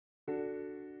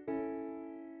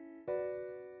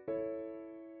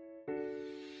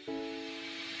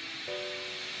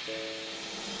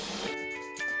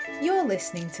You're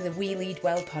listening to the We Lead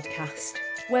Well podcast,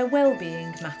 where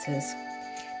well-being matters.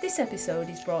 This episode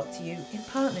is brought to you in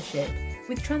partnership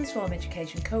with Transform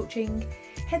Education Coaching,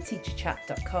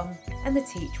 headteacherchat.com and the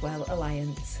Teach Well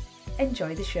Alliance.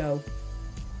 Enjoy the show.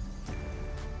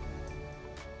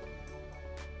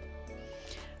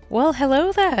 Well,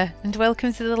 hello there, and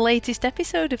welcome to the latest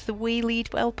episode of the We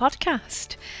Lead Well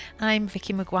podcast. I'm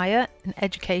Vicky Maguire, an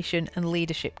education and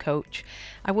leadership coach.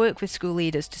 I work with school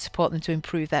leaders to support them to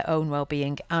improve their own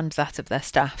well-being and that of their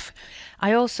staff.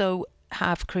 I also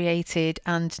have created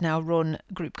and now run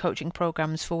group coaching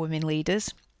programs for women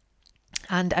leaders.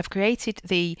 And I've created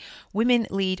the Women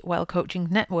Lead Well Coaching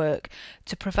Network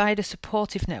to provide a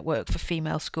supportive network for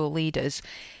female school leaders.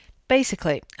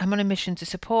 Basically, I'm on a mission to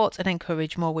support and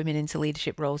encourage more women into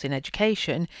leadership roles in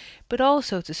education, but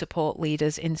also to support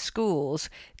leaders in schools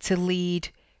to lead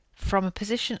from a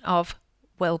position of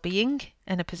well-being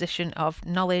and a position of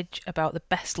knowledge about the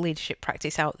best leadership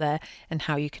practice out there and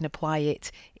how you can apply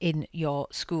it in your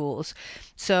schools.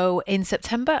 So in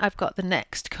September, I've got the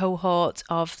next cohort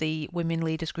of the Women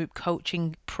Leaders Group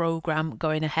coaching program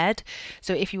going ahead.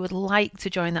 So if you would like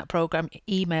to join that program,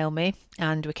 email me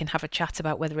and we can have a chat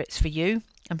about whether it's for you.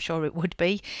 I'm sure it would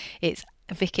be. It's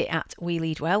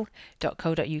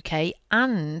vicky@weleadwell.co.uk,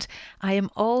 and I am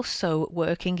also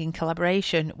working in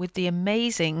collaboration with the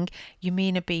amazing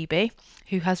Yamina Bibi,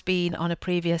 who has been on a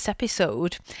previous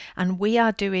episode, and we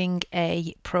are doing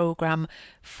a program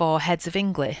for heads of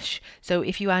English. So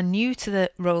if you are new to the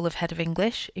role of head of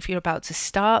English, if you're about to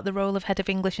start the role of head of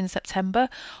English in September,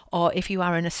 or if you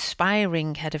are an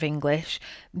aspiring head of English,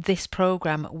 this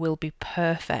program will be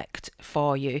perfect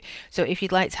for you. So if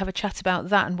you'd like to have a chat about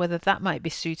that and whether that might be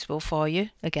suitable for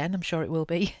you, again, I'm sure it will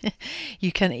be,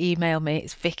 you can email me.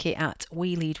 It's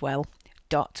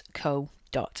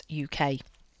vicky@weleadwell.co.uk.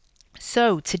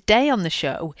 So today on the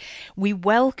show, we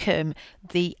welcome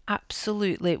the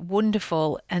absolutely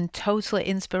wonderful and totally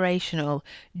inspirational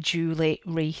Julie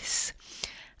Rees.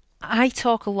 I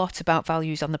talk a lot about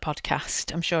values on the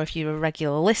podcast. I'm sure if you're a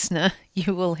regular listener,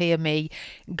 you will hear me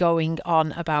going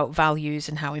on about values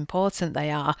and how important they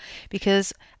are,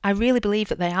 because I really believe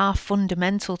that they are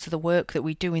fundamental to the work that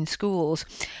we do in schools,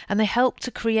 and they help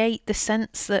to create the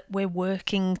sense that we're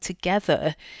working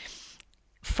together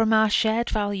from our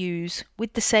shared values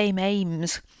with the same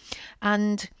aims.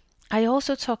 And I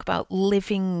also talk about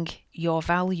living your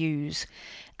values,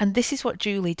 and this is what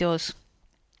Julie does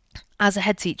as a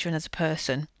head teacher and as a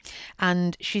person,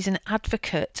 and she's an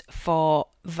advocate for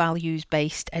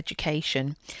values-based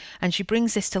education, and she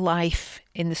brings this to life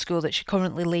in the school that she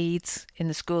currently leads, in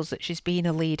the schools that she's been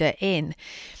a leader in,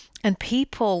 and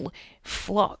people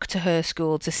flock to her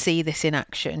school to see this in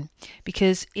action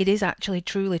because it is actually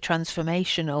truly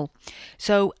transformational.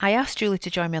 So I asked Julie to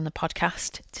join me on the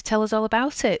podcast to tell us all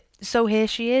about it. So here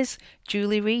she is,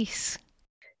 Julie Rees.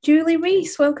 Julie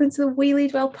Rees, welcome to the We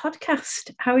Lead Well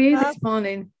podcast. How are you this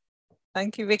morning?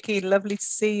 Thank you, Vicky. Lovely to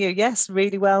see you. Yes,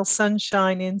 really well. Sun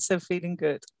shining, so feeling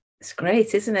good. It's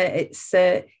great, isn't it?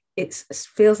 It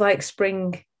feels like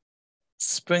spring.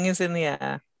 Spring is in the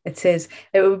air. It is.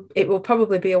 It will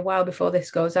probably be a while before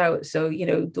this goes out. So,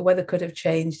 the weather could have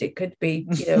changed. It could be,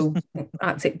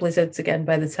 Arctic blizzards again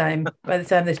by the time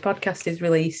this podcast is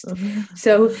released.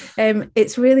 So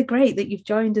it's really great that you've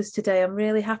joined us today. I'm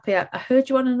really happy. I heard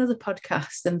you on another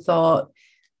podcast and thought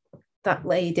that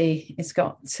lady has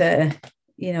got something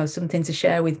to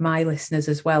share with my listeners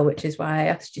as well, which is why I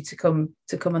asked you to come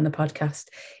on the podcast.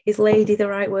 Is lady the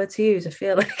right word to use? I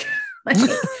feel like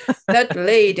that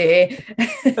lady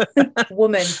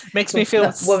woman makes me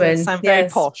feel sound very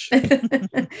posh.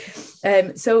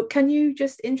 So can you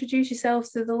just introduce yourselves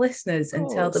to the listeners and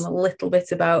tell them a little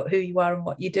bit about who you are and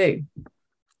what you do?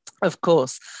 Of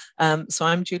course. So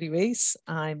I'm Julie Rees.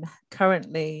 I'm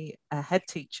currently a head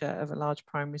teacher of a large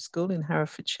primary school in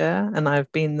Herefordshire, and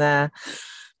I've been there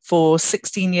for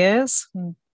 16 years.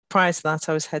 Prior to that,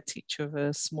 I was head teacher of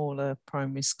a smaller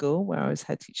primary school where I was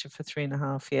head teacher for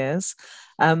 3.5 years.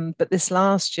 But this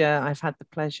last year, I've had the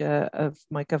pleasure of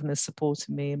my governor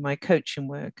supporting me in my coaching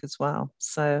work as well.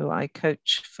 So I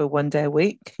coach for 1 day a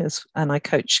week, and I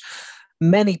coach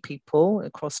many people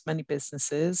across many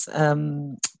businesses,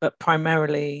 but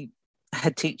primarily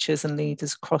head teachers and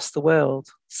leaders across the world.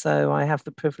 So I have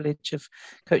the privilege of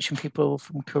coaching people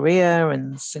from Korea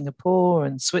and Singapore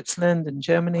and Switzerland and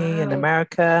Germany and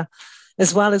America,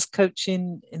 as well as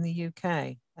coaching in the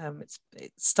UK.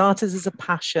 It started as a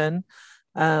passion,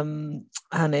 and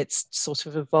it's sort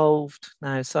of evolved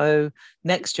now. So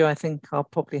next year, I think I'll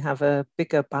probably have a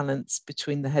bigger balance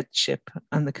between the headship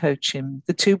and the coaching.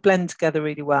 The two blend together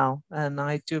really well, and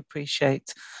I do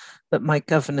appreciate that my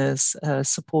governors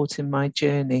support in my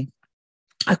journey.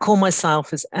 I call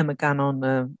myself, as Emma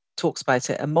Gannon talks about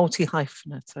it, a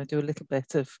multi-hyphenate. I do a little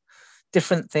bit of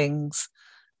different things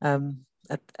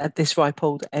at this ripe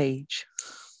old age.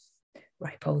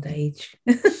 Ripe old age.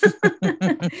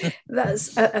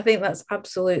 That's, I think that's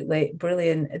absolutely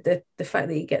brilliant. The fact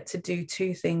that you get to do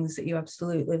two things that you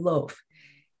absolutely love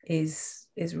is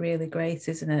really great,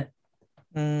 isn't it?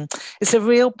 It's a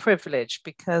real privilege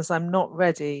because I'm not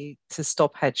ready to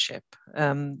stop headship.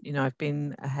 I've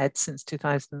been a head since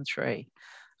 2003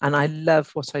 and I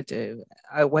love what I do.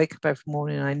 I wake up every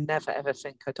morning and I never ever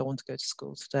think I don't want to go to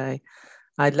school today.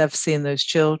 I love seeing those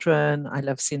children. I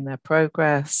love seeing their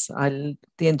progress. The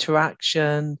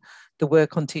interaction, the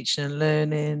work on teaching and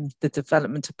learning, the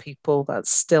development of people. That's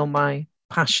still my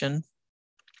passion.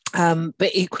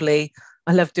 But equally,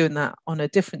 I love doing that on a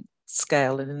different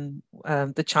scale in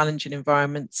the challenging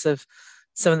environments of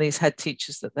some of these head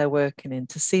teachers that they're working in,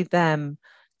 to see them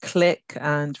click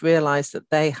and realize that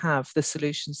they have the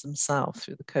solutions themselves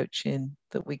through the coaching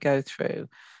that we go through.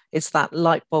 It's that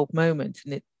light bulb moment,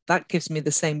 and that gives me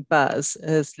the same buzz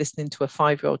as listening to a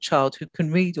 5-year-old child who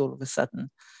can read all of a sudden.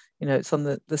 It's on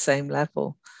the same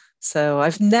level. So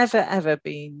I've never, ever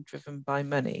been driven by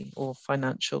money or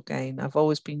financial gain. I've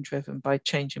always been driven by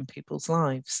changing people's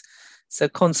lives. So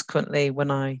consequently, when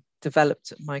I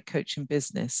developed my coaching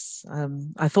business,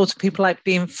 I thought of people like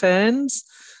being ferns.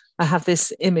 I have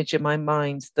this image in my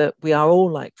mind that we are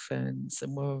all like ferns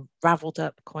and we're raveled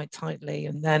up quite tightly,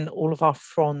 and then all of our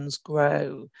fronds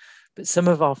grow. But some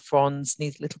of our fronds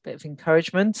need a little bit of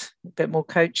encouragement, a bit more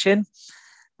coaching.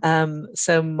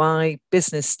 So my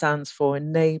business stands for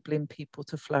enabling people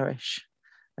to flourish,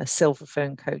 silver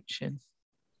fern coaching.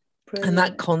 Brilliant. And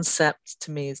that concept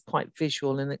to me is quite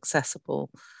visual and accessible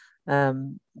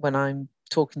when I'm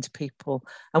talking to people.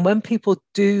 And when people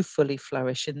do fully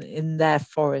flourish in their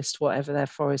forest, whatever their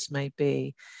forest may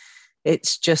be,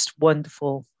 it's just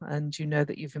wonderful. And you know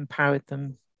that you've empowered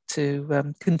them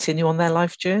to continue on their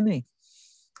life journey.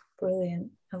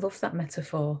 Brilliant. I love that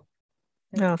metaphor.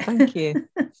 Oh, thank you.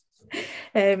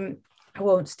 I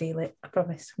won't steal it, I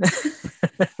promise.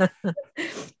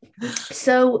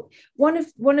 So one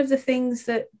of the things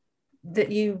that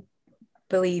you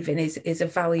believe in is a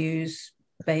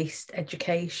values-based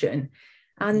education.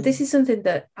 And this is something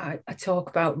that I talk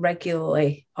about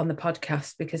regularly on the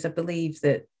podcast, because I believe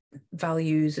that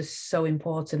values are so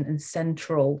important and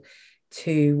central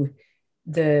to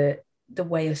the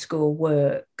way a school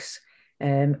works.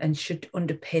 And should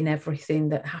underpin everything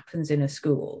that happens in a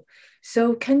school.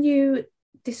 So can you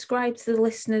describe to the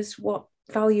listeners what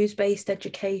values-based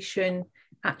education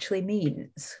actually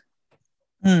means?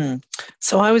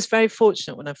 So I was very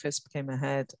fortunate when I first became a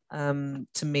head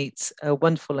to meet a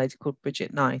wonderful lady called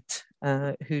Bridget Knight,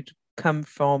 who'd come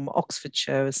from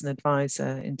Oxfordshire as an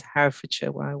advisor into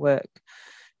Herefordshire, where I work.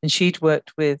 And she'd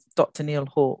worked with Dr. Neil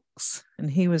Hawkes, and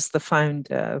he was the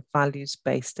founder of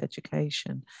values-based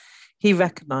education. He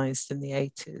recognised in the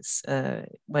 80s,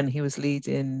 when he was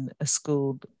leading a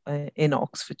school in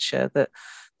Oxfordshire, that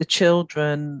the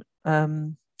children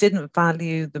didn't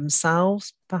value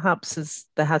themselves, perhaps as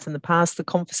they had in the past. The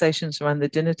conversations around the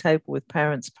dinner table with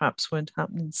parents perhaps weren't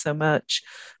happening so much.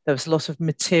 There was a lot of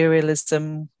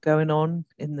materialism going on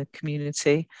in the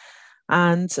community.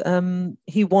 And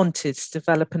he wanted to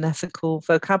develop an ethical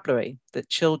vocabulary that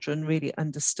children really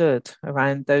understood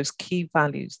around those key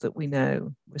values that we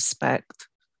know: respect,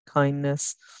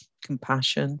 kindness,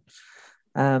 compassion,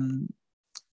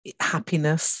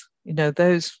 happiness.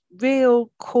 Those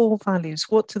real core values.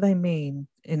 What do they mean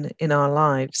in our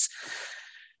lives?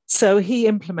 So he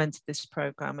implemented this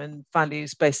program, and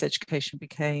values-based education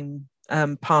became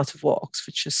part of what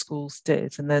Oxfordshire schools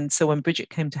did. And then, so when Bridget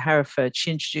came to Hereford, she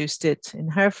introduced it in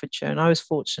Herefordshire, and I was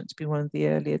fortunate to be one of the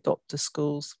early adopter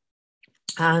schools.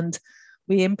 And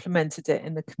we implemented it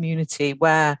in the community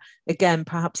where, again,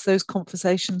 perhaps those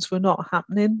conversations were not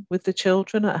happening with the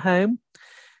children at home.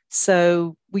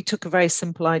 So we took a very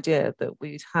simple idea that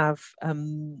we'd have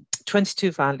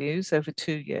 22 values over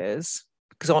 2 years,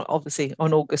 because obviously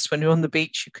on August, when you're on the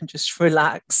beach, you can just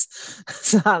relax.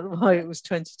 So that's why it was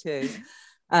 22,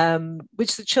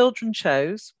 which the children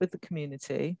chose with the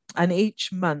community. And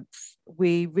each month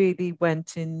we really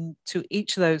went into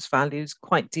each of those values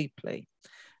quite deeply.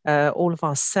 All of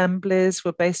our assemblies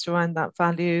were based around that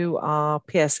value. Our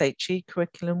PSHE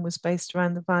curriculum was based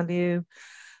around the value.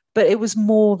 But it was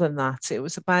more than that. It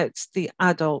was about the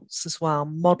adults as well,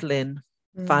 modeling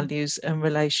values and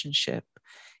relationship.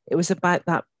 It was about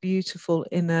that beautiful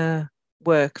inner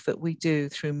work that we do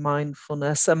through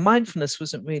mindfulness. And mindfulness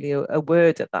wasn't really a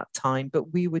word at that time,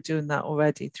 but we were doing that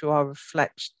already through our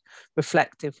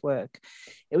reflective work.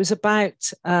 It was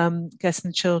about getting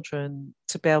the children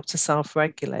to be able to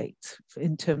self-regulate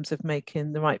in terms of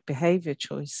making the right behaviour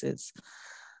choices.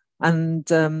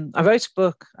 And I wrote a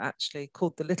book actually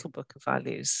called The Little Book of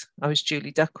Values. I was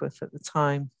Julie Duckworth at the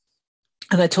time.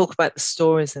 And I talk about the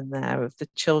stories in there of the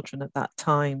children at that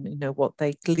time, what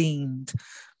they gleaned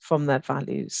from their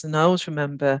values. And I always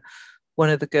remember one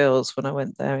of the girls when I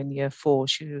went there in year 4,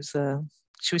 she was,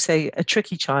 should we say, a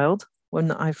tricky child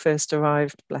when I first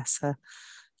arrived, bless her.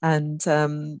 And,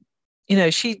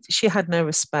 she had no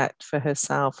respect for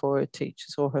herself or her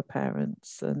teachers or her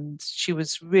parents. And she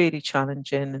was really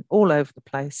challenging all over the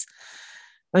place.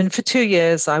 And for 2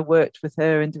 years, I worked with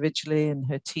her individually and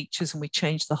her teachers, and we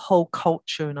changed the whole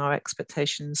culture and our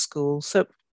expectation in school. So it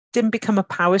didn't become a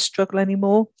power struggle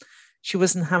anymore. She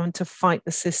wasn't having to fight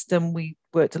the system. We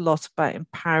worked a lot about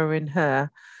empowering her.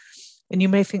 And you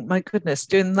may think, my goodness,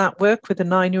 doing that work with a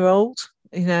 9-year-old,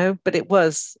 but it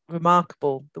was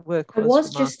remarkable. The work I was was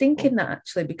remarkable. just thinking that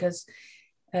actually, because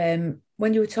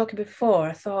when you were talking before,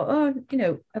 I thought,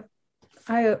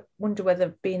 I wonder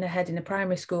whether being a head in a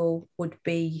primary school would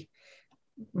be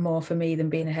more for me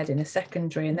than being a head in a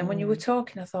secondary. And then when you were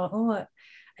talking, I thought,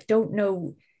 I don't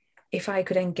know if I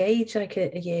could engage like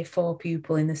a year 4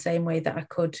 pupil in the same way that I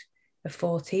could a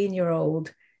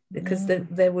 14-year-old, because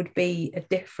there would be a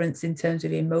difference in terms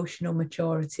of emotional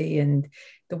maturity and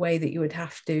the way that you would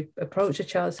have to approach a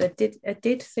child. So I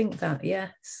did think that,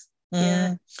 yes.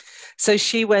 Yeah. So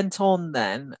she went on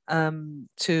then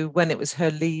to when it was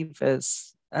her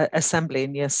leavers assembly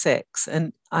in year 6.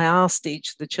 And I asked each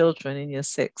of the children in year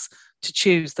 6 to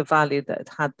choose the value that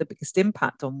had the biggest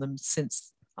impact on them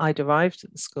since I'd arrived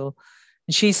at the school.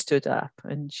 And she stood up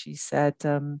and she said,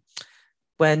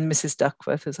 when Mrs.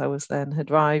 Duckworth, as I was then,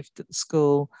 had arrived at the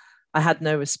school, I had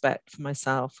no respect for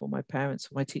myself or my parents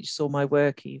or my teachers or my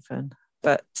work even.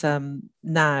 But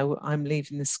now I'm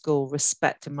leaving the school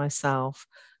respecting myself,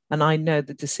 and I know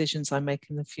the decisions I make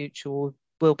in the future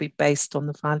will be based on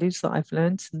the values that I've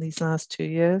learned in these last 2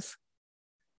 years.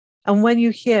 And when you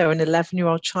hear an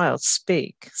 11-year-old child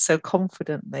speak so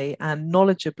confidently and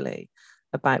knowledgeably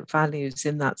about values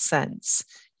in that sense,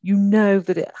 you know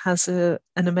that it has an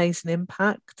amazing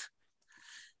impact.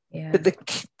 Yeah. But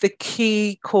the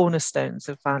key cornerstones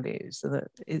of values are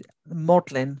the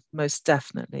modeling, most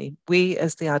definitely. We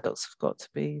as the adults have got to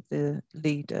be the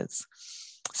leaders.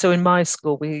 So in my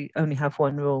school, we only have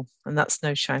one rule, and that's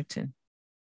no shouting.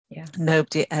 Yeah.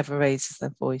 Nobody ever raises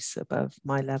their voice above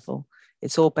my level.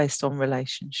 It's all based on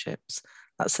relationships.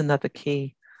 That's another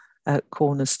key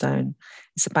cornerstone.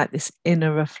 It's about this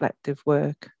inner reflective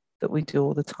work that we do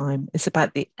all the time. It's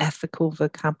about the ethical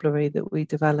vocabulary that we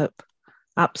develop.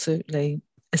 Absolutely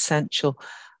essential.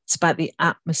 It's about the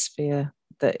atmosphere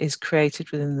that is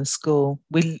created within the school.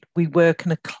 We work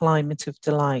in a climate of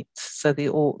delight. So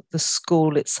the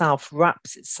school itself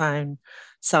wraps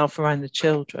itself around the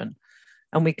children,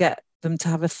 and we get them to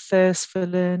have a thirst for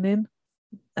learning.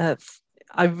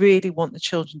 I really want the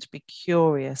children to be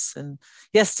curious. And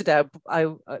yesterday, I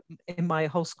in my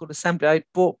whole school assembly, I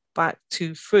brought back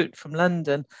 2 fruit from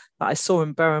London that I saw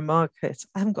in Borough Market.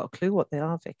 I haven't got a clue what they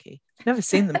are, Vicky. I've never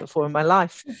seen them before in my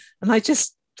life. And I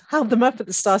just held them up at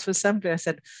the start of assembly. I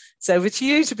said, it's over to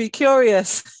you to be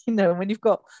curious. When you've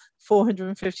got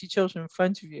 450 children in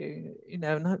front of you, and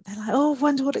they're like, oh, I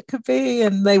wonder what it could be.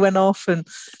 And they went off and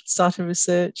started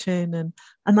researching. And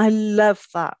I love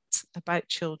that about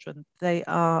children. They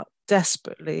are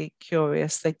desperately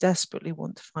curious. They desperately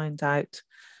want to find out.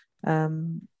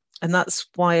 And that's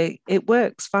why it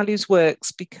works. Values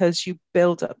works because you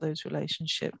build up those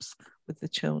relationships with the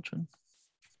children.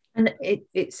 And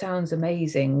it sounds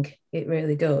amazing. It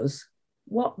really does.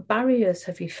 What barriers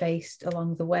have you faced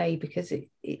along the way? Because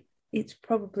it's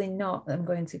probably not, I'm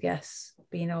going to guess,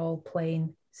 being all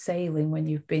plain sailing when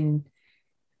you've been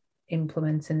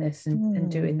implementing this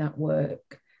and doing that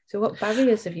work. So what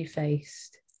barriers have you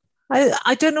faced?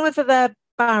 I don't know whether they're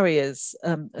barriers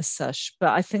as such, but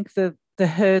I think the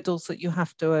hurdles that you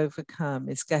have to overcome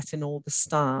is getting all the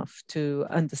staff to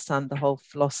understand the whole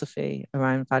philosophy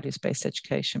around values-based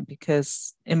education,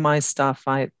 because in my staff,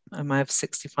 I have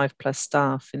 65 plus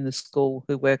staff in the school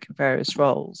who work in various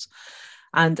roles.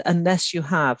 And unless you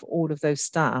have all of those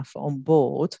staff on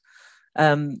board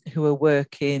who are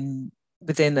working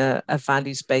within a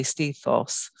values-based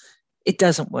ethos, it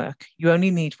doesn't work. You only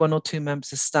need 1 or 2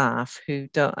 members of staff who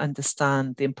don't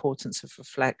understand the importance of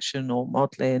reflection or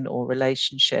modeling or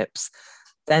relationships.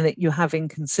 Then you have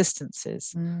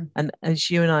inconsistencies. And as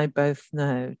you and I both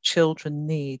know, children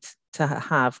need to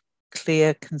have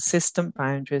clear, consistent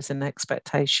boundaries and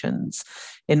expectations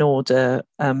in order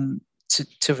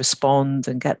to respond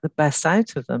and get the best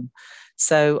out of them.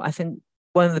 So I think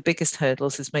one of the biggest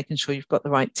hurdles is making sure you've got the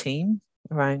right team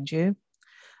around you,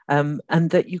 and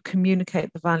that you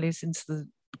communicate the values into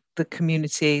the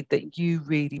community that you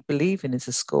really believe in as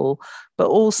a school, but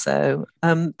also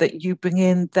that you bring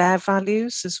in their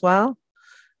values as well.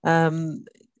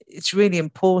 It's really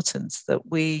important that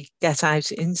we get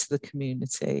out into the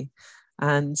community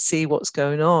and see what's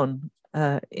going on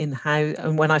in how.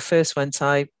 And when I first went,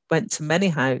 I went to many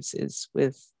houses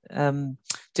with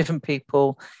different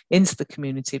people into the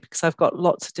community, because I've got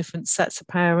lots of different sets of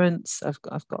parents. I've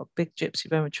got a big Gypsy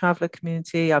Burma traveller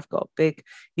community. I've got a big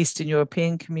Eastern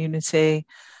European community.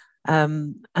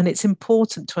 And it's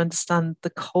important to understand the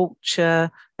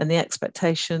culture and the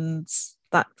expectations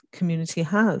that community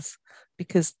has,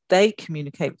 because they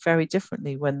communicate very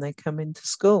differently when they come into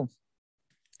school.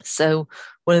 So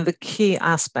one of the key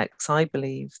aspects, I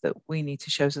believe, that we need to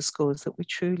show as a school is that we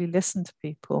truly listen to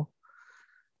people.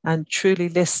 And truly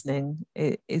listening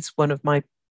is one of my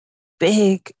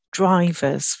big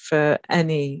drivers for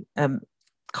any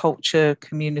culture,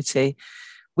 community.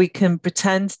 We can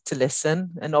pretend to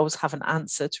listen and always have an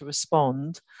answer to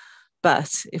respond.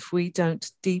 But if we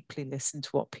don't deeply listen to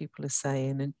what people are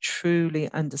saying and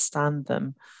truly understand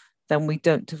them, then we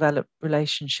don't develop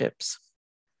relationships.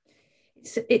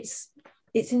 It's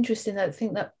interesting. I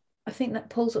think that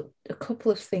pulls up a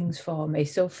couple of things for me.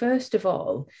 So first of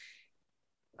all,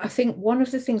 I think one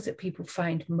of the things that people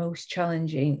find most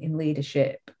challenging in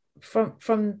leadership,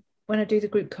 from when I do the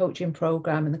group coaching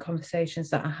program and the conversations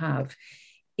that I have,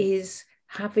 is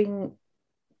having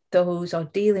those, or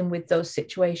dealing with those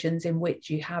situations in which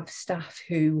you have staff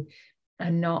who are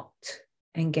not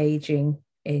engaging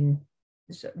in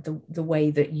the way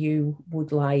that you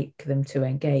would like them to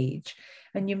engage.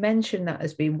 And you mentioned that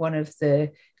as being one of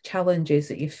the challenges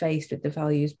that you faced with the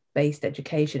values-based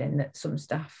education, in that some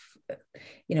staff,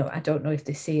 I don't know if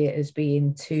they see it as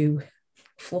being too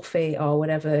fluffy or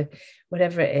whatever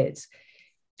it is.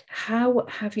 How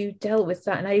have you dealt with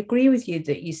that? And I agree with you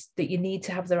that you need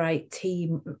to have the right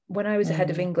team. When I was a head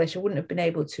of English, I wouldn't have been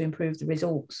able to improve the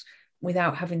results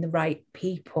without having the right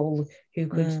people who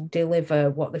could deliver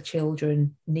what the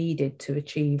children needed to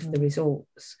achieve the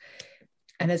results.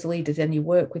 And as a leader, then you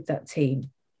work with that team.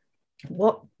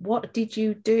 What did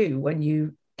you do when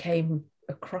you came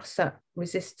across that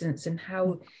resistance, and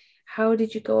how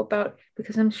did you go about?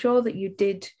 Because I'm sure that you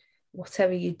did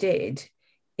whatever you did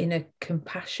in a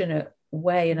compassionate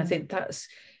way, and I think that's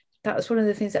one of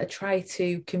the things that I try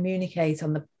to communicate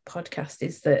on the podcast,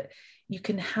 is that you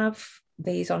can have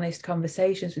these honest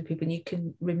conversations with people and you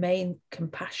can remain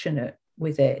compassionate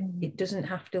with it. It doesn't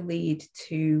have to lead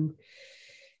to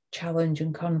challenge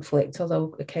and conflict,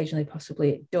 although occasionally possibly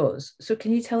it does. So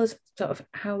can you tell us sort of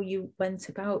how you went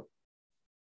about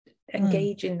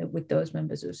engaging with those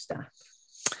members of staff?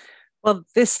 Well,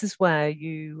 this is where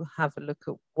you have a look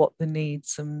at what the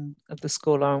needs of the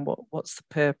school are and what's the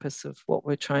purpose of what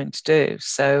we're trying to do.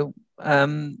 So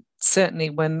certainly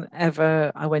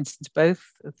whenever I went into both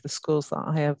of the schools that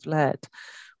I have led,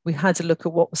 we had to look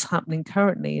at what was happening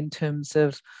currently in terms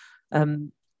of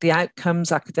the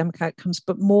outcomes, academic outcomes,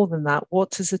 but more than that,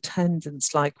 what is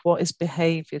attendance like? What is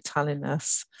behaviour telling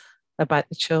us about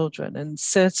the children? And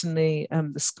certainly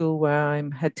the school where I'm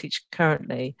head teacher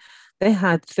currently, they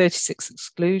had 36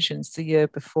 exclusions the year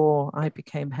before I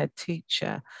became head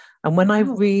teacher. And when I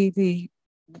really,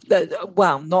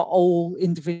 well, not all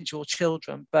individual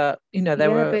children, but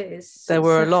there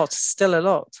were a lot, still a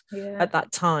lot at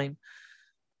that time.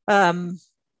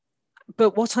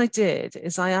 But what I did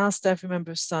is I asked every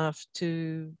member of staff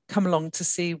to come along to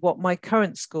see what my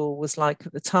current school was like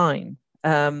at the time.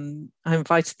 I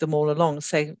invited them all along,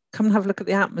 say, come and have a look at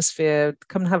the atmosphere,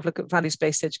 come and have a look at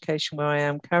values-based education where I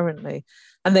am currently.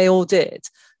 And they all did.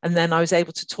 And then I was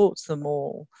able to talk to them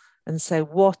all and say,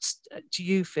 what do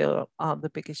you feel are the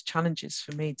biggest challenges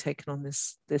for me taking on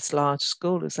this large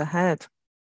school as a head?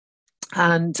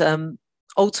 And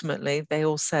ultimately, they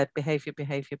all said behaviour,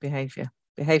 behaviour, behaviour,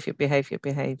 behaviour, behaviour,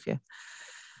 behaviour.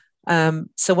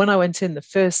 So when I went in, the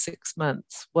first 6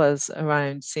 months was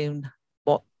around seeing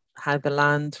how the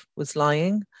land was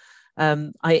lying.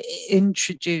 I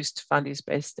introduced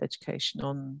values-based education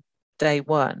on day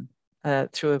one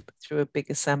through a big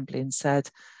assembly and said,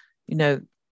 the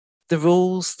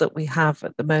rules that we have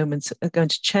at the moment are going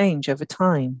to change over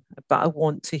time, but I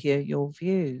want to hear your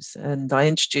views. And I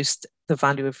introduced the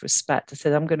value of respect. I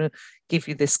said, I'm going to give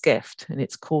you this gift, and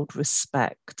it's called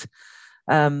respect.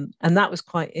 And that was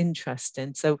quite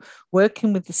interesting. So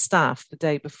working with the staff the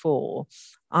day before,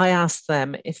 I asked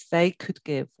them if they could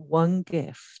give one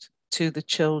gift to the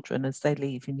children as they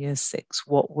leave in year 6,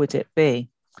 what would it be?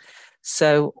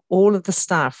 So all of the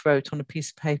staff wrote on a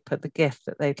piece of paper the gift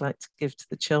that they'd like to give to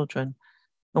the children.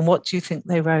 And what do you think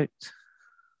they wrote?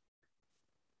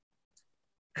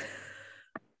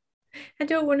 I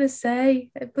don't want to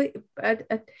say, but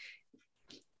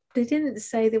they didn't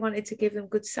say they wanted to give them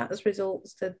good SATs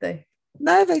results, did they?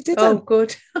 No, they didn't. Oh,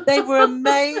 good. They were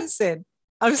amazing.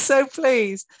 I'm so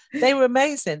pleased. They were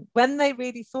amazing. When they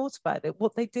really thought about it,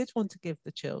 what they did want to give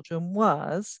the children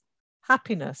was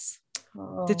happiness,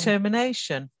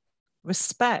 determination,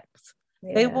 respect.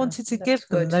 Yeah, they wanted to give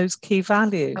them good. those key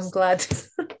values. I'm glad.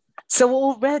 So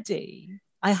already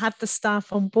I had the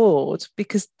staff on board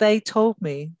because they told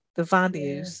me the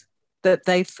values that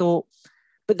they thought,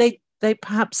 but they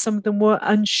perhaps some of them were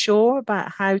unsure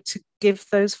about how to give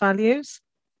those values.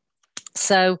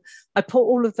 So I put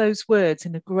all of those words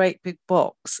in a great big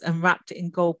box and wrapped it in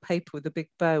gold paper with a big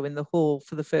bow in the hall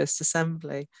for the first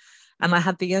assembly. And I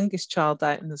had the youngest child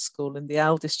out in the school and the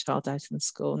eldest child out in the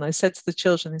school. And I said to the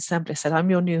children in the assembly, I said, I'm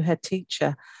your new head teacher.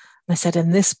 And I said,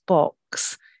 and this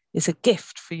box is a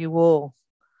gift for you all.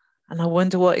 And I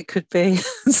wonder what it could be.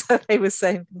 So they were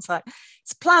saying things like,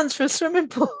 it's plans for a swimming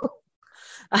pool.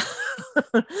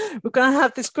 We're going to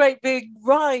have this great big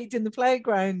ride in the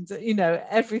playground, you know,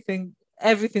 everything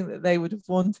that they would have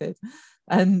wanted.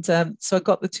 And so I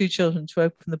got the 2 children to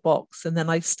open the box, and then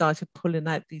I started pulling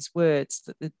out these words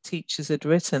that the teachers had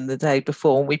written the day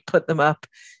before, and we put them up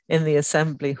in the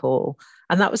assembly hall.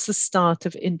 And that was the start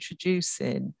of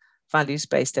introducing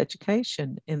values-based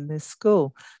education in this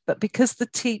school. But because the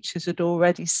teachers had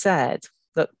already said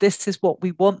that this is what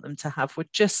we want them to have, we're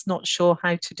just not sure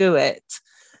how to do it,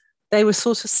 they were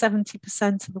sort of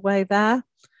 70% of the way there.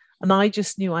 And I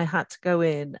just knew I had to go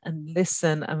in and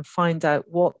listen and find out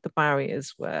what the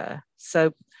barriers were.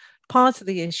 So part of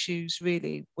the issues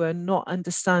really were not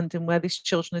understanding where these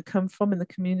children had come from in the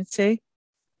community.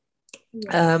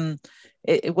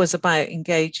 It was about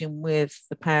engaging with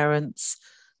the parents,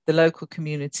 the local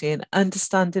community, and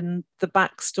understanding the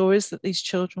backstories that these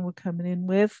children were coming in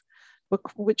with,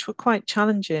 which were quite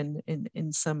challenging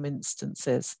in some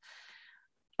instances.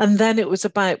 And then it was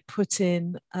about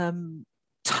putting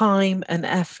time and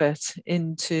effort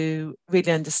into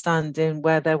really understanding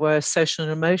where there were social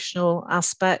and emotional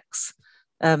aspects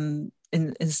in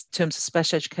terms of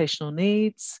special educational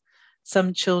needs.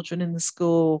 Some children in the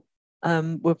school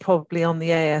were probably on the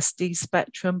ASD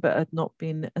spectrum but had not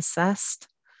been assessed.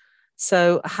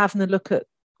 So having a look at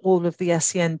all of the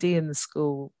SEND in the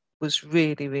school was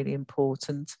really, really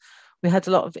important. We had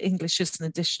a lot of English as an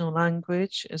additional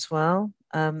language as well.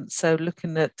 So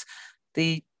looking at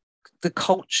the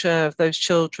culture of those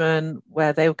children,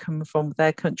 where they were coming from,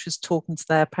 their countries, talking to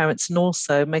their parents, and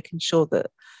also making sure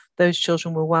that those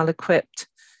children were well equipped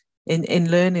in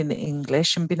learning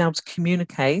English and being able to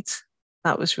communicate.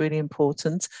 That was really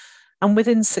important. And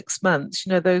within 6 months,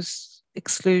 you know, those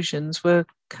exclusions were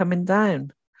coming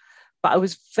down. But I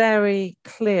was very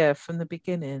clear from the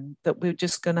beginning that we were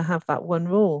just going to have that one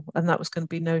rule, and that was going to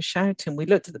be no shouting. We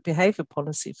looked at the behaviour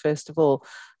policy first of all,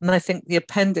 and I think the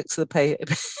appendix of the behaviour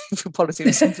policy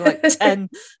was something like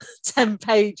 10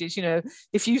 pages. You know,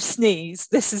 if you sneeze,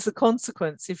 this is the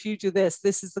consequence. If you do this,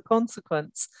 this is the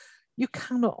consequence. You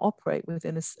cannot operate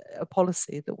within a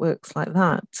policy that works like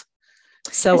that.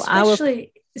 So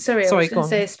especially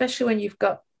especially when you've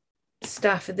got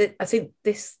staff, I think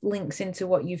this links into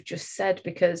what you've just said,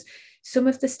 because some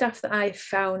of the staff that I've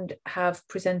found have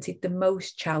presented the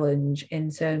most challenge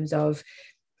in terms of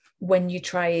when you're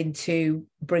trying to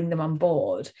bring them on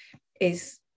board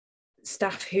is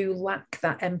staff who lack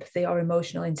that empathy or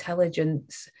emotional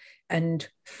intelligence and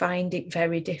find it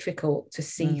very difficult to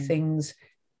see things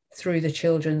through the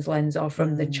children's lens or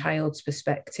from the child's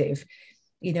perspective.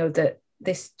 You know, that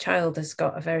this child has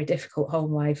got a very difficult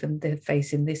home life and they're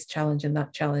facing this challenge and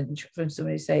that challenge from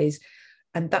somebody who says,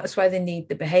 and that's why they need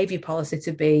the behaviour policy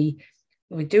to be,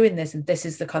 we're doing this and this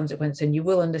is the consequence, and you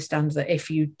will understand that if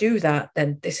you do that,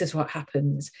 then this is what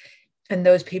happens. And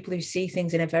those people who see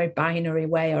things in a very binary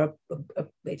way, or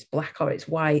it's black or it's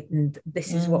white, and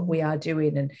this is what we are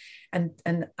doing.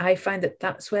 And I find that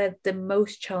that's where the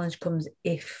most challenge comes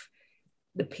if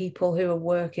the people who are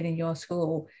working in your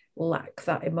school lack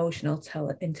that emotional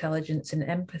intelligence and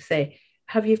empathy.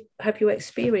 Have you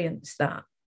experienced that?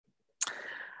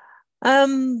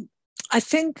 I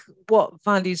think what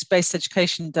values-based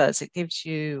education does, it gives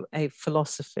you a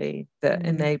philosophy that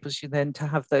enables you then to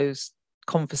have those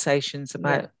conversations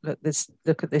about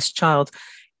look at this child.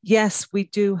 Yes, we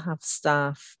do have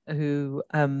staff who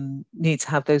need to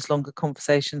have those longer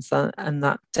conversations and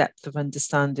that depth of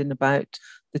understanding about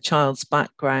the child's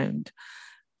background.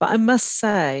 But I must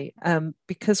say,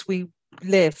 because we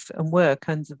live and work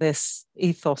under this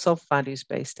ethos of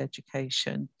values-based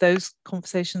education, those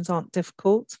conversations aren't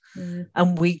difficult.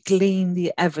 And we glean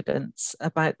the evidence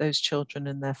about those children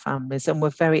and their families, and we're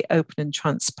very open and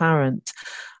transparent.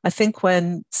 I think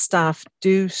when staff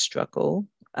do struggle,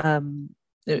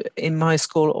 in my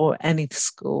school or any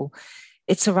school,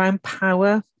 it's around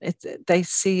power. They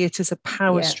see it as a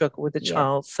power struggle with the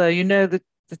child. So,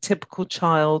 the typical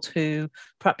child who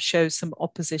perhaps shows some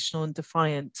oppositional and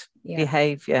defiant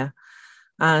behavior,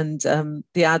 and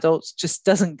the adult just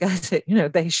doesn't get it.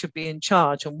 They should be in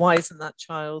charge, and why isn't that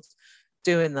child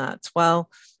doing that? Well,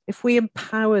 if we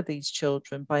empower these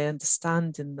children by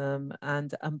understanding them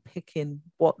and unpicking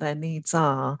what their needs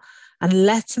are and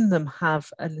letting them have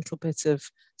a little bit of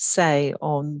say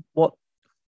on what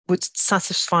would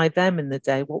satisfy them in the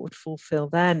day, what would fulfill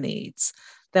their needs,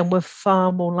 then we're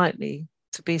far more likely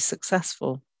to be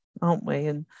successful, aren't we?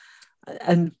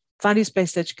 And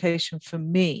values-based education for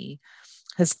me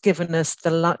has given us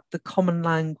the common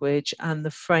language and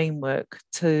the framework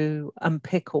to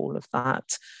unpick all of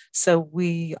that. So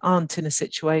we aren't in a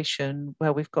situation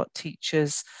where we've got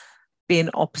teachers being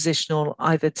oppositional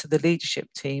either to the leadership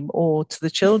team or to the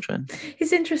children.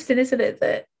 It's interesting, isn't it,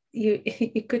 that you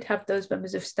could have those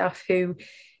members of staff who,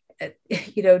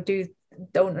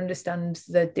 don't understand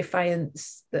the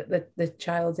defiance that the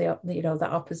child, that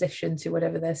opposition to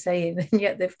whatever they're saying, and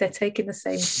yet they're taking the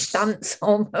same stance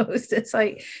almost. It's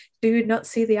like, do you not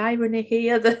see the irony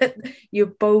here that you're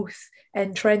both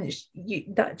entrenched?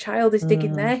 That child is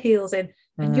digging their heels in,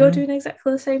 and you're doing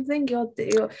exactly the same thing.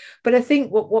 But I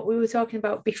think what we were talking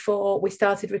about before we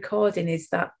started recording is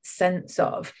that sense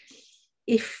of,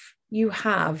 if you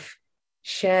have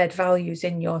shared values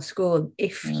in your school,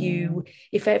 if you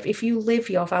live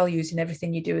your values in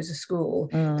everything you do as a school,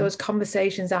 those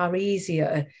conversations are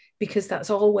easier, because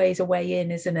that's always a way in,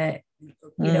 isn't it?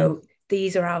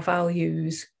 These are our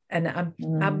values, and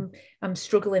I'm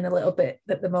struggling a little bit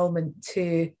at the moment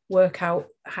to work out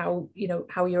how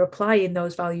you're applying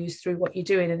those values through what you're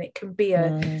doing, and it can be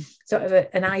a sort of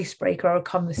an icebreaker or a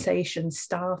conversation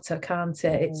starter, can't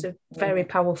it? It's a very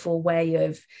powerful way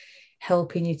of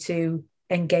helping you to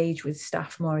engage with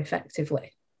staff more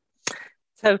effectively.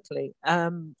 Totally.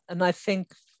 And I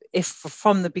think if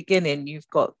from the beginning you've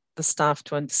got the staff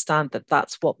to understand that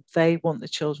that's what they want the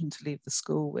children to leave the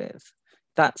school with,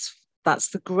 that's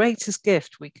the greatest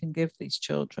gift we can give these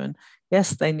children. Yes,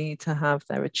 they need to have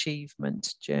their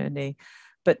achievement journey,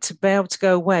 but to be able to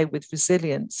go away with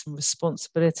resilience and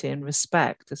responsibility and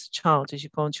respect as a child as you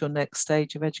go on to your next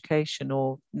stage of education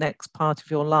or next part of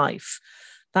your life,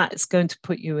 that is going to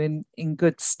put you in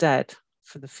good stead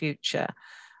for the future.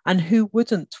 And who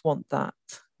wouldn't want that?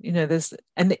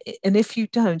 And if you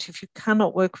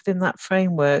cannot work within that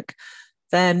framework,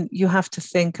 then you have to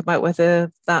think about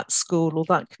whether that school or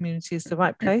that community is the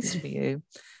right place for you.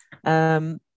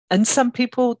 And some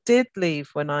people did leave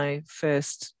when I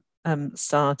first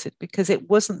started because it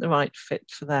wasn't the right fit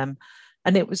for them.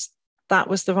 And that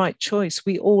was the right choice.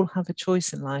 We all have a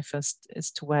choice in life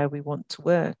as to where we want to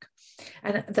work.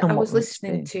 And I was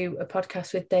listening to a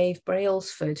podcast with Dave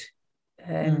Brailsford,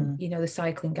 the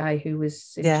cycling guy who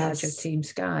was in charge of Team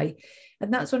Sky.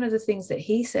 And that's one of the things that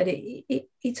he said.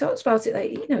 He talks about it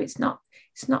like, it's not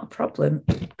a problem.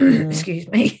 Excuse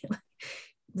me.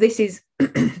 This is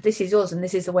us, and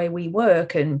this is the way we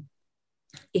work. And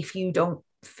if you don't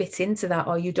fit into that,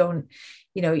 or you don't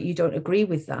agree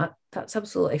with that, that's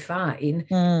absolutely fine.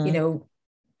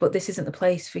 But this isn't the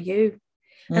place for you.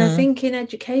 And I think in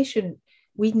education,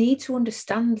 we need to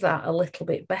understand that a little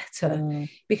bit better,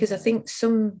 because I think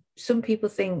some people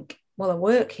think, well, I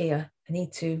work here, I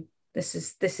need to, this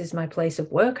is my place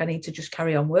of work, I need to just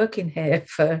carry on working here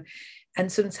and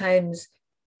sometimes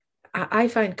I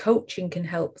find coaching can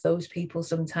help those people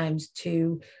sometimes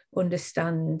to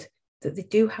understand that they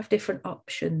do have different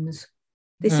options.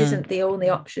 This isn't the only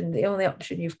option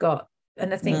you've got.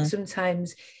 And I think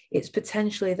sometimes it's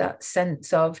potentially that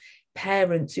sense of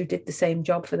parents who did the same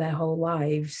job for their whole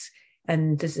lives,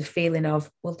 and there's a feeling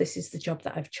of, well, this is the job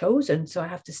that I've chosen, so I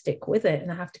have to stick with it, and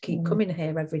I have to keep coming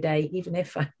here every day, even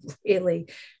if I really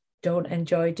don't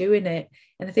enjoy doing it.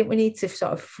 And I think we need to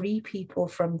sort of free people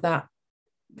from that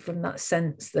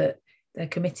sense that they're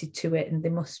committed to it, and they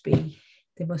must be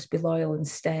loyal and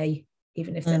stay,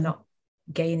 even if they're not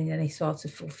gaining any sort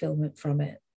of fulfillment from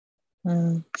it.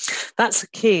 That's the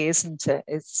key, isn't it?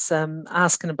 It's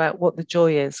asking about what the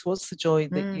joy is. What's the joy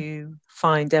that you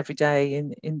find every day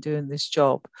in doing this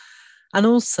job? And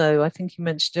also, I think you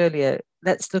mentioned earlier,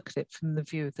 let's look at it from the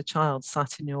view of the child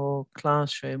sat in your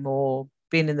classroom or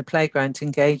being in the playground,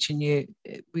 engaging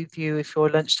with you if you're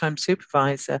a lunchtime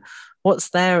supervisor, what's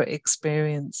their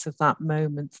experience of that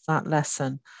moment, that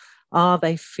lesson? Are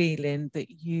they feeling that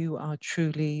you are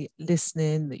truly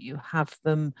listening, that you have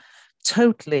them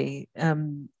totally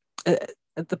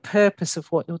at the purpose of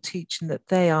what you're teaching, that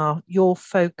they are your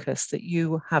focus, that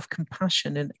you have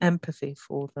compassion and empathy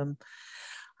for them?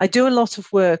 I do a lot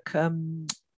of work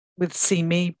with See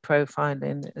Me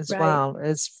profiling as well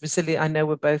as resilient. I know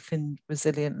we're both in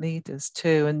resilient leaders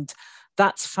too. And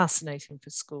that's fascinating for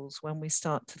schools when we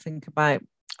start to think about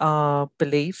our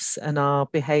beliefs and our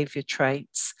behavior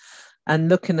traits and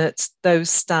looking at those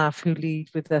staff who lead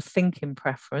with a thinking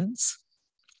preference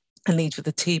and lead with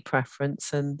a T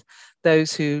preference, and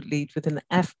those who lead with an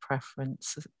F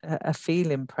preference, a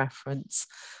feeling preference.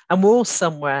 And we're all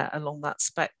somewhere along that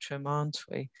spectrum, aren't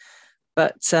we?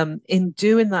 But in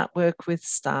doing that work with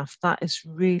staff, that has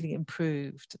really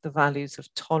improved the values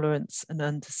of tolerance and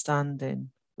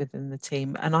understanding within the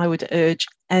team. And I would urge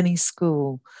any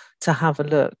school to have a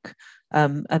look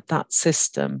at that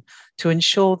system to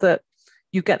ensure that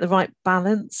you get the right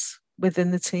balance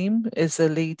within the team as a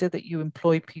leader, that you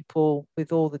employ people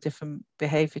with all the different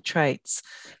behaviour traits.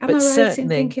 Am I right in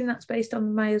thinking that's based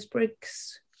on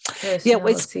Myers-Briggs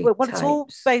personality it's all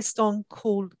based on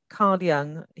Carl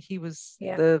Jung. He was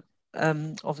the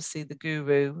obviously the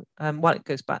guru. Well, it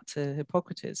goes back to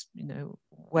Hippocrates,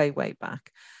 way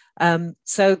back.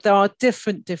 So there are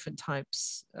different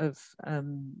types of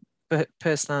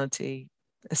personality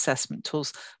assessment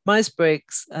tools.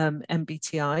 Myers-Briggs,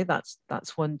 MBTI,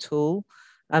 that's one tool.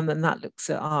 And that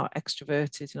looks at our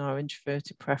extroverted and our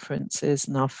introverted preferences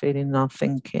and our feeling and our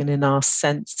thinking and our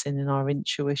sensing and our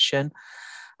intuition.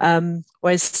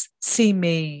 Whereas See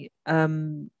Me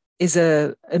is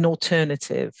an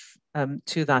alternative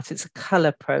to that. It's a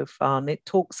colour profile, and it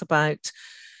talks about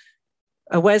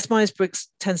whereas Myers-Briggs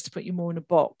tends to put you more in a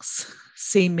box.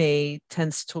 See Me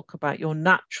tends to talk about your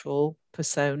natural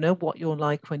persona, what you're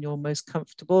like when you're most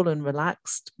comfortable and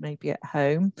relaxed, maybe at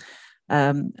home,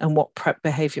 and what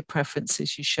behaviour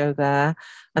preferences you show there.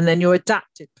 And then your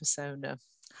adapted persona,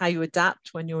 how you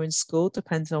adapt when you're in school,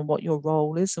 depends on what your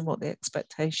role is and what the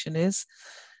expectation is.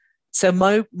 So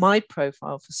my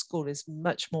profile for school is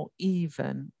much more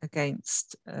even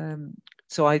against,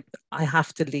 so I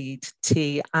have to lead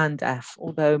T and F,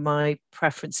 although my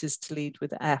preference is to lead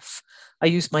with F. I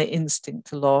use my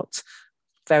instinct a lot,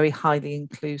 very highly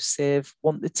inclusive,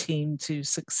 want the team to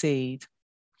succeed.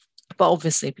 But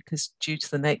obviously, because due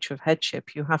to the nature of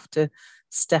headship, you have to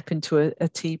step into a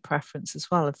T preference as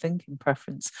well, a thinking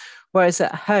preference. Whereas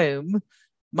at home,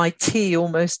 my T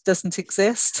almost doesn't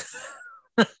exist.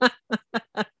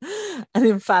 And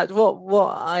in fact,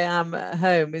 what I am at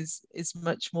home is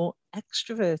much more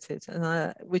extroverted,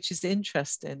 and which is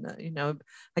interesting.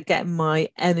 I get my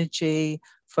energy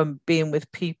from being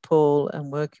with people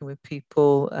and working with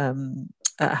people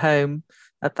at home.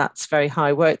 That's very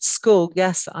high. Where at school,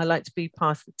 yes, I like to be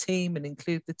part of the team and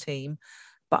include the team,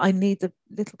 but I need a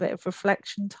little bit of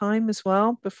reflection time as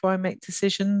well before I make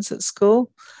decisions at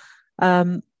school.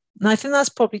 And I think that's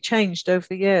probably changed over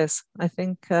the years. I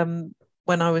think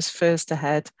when I was first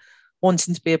ahead,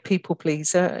 wanting to be a people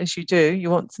pleaser, as you do, you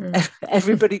want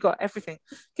everybody got everything.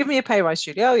 Give me a pay rise,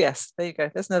 Julie. Oh yes, there you go.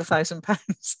 There's another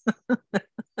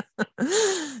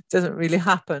 £1,000. Doesn't really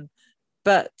happen,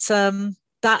 but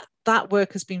that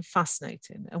work has been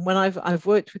fascinating. And when I've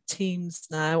worked with teams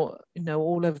now,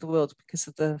 all over the world because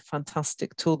of the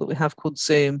fantastic tool that we have called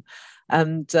Zoom,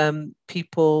 and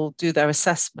people do their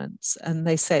assessments, and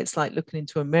they say it's like looking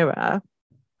into a mirror,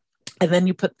 and then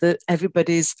you put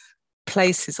everybody's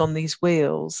places on these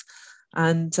wheels,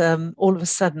 and all of a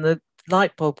sudden the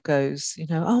light bulb goes,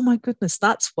 oh my goodness,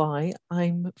 that's why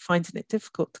I'm finding it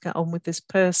difficult to get on with this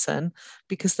person,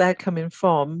 because they're coming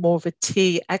from more of a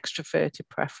T extroverted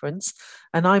preference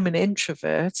and I'm an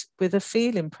introvert with a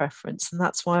feeling preference, and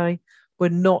that's why we're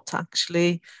not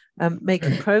actually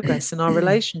making progress in our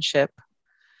relationship.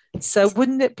 So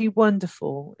wouldn't it be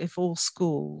wonderful if all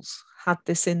schools had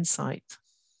this insight?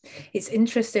 It's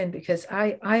interesting because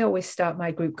I always start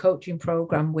my group coaching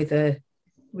program with a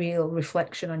real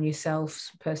reflection on yourself,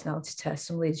 some personality tests,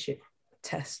 some leadership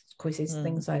tests, quizzes,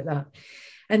 things like that.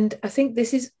 And I think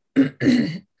this is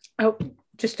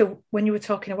when you were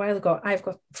talking a while ago, I've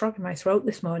got a frog in my throat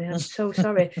this morning. I'm so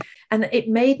sorry. And it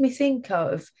made me think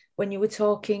of when you were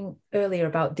talking earlier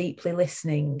about deeply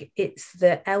listening. It's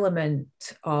the element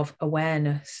of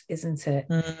awareness, isn't it?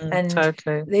 And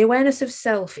totally. The awareness of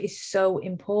self is so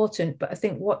important. But I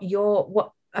think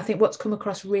what's come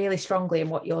across really strongly in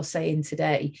what you're saying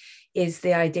today is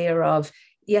the idea of,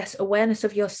 yes, awareness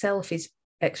of yourself is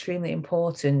extremely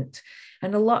important,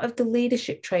 And a lot of the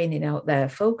leadership training out there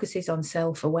focuses on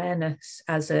self-awareness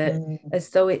as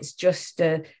though it's just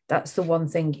that's the one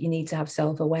thing you need to have,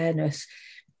 self-awareness.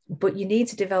 But you need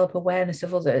to develop awareness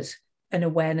of others and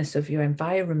awareness of your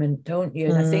environment, don't you?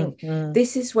 And I think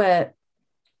this is where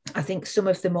I think some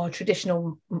of the more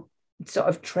traditional sort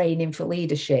of training for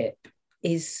leadership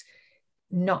is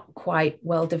not quite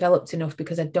well developed enough,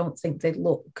 because I don't think they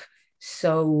look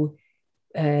so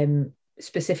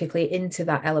specifically into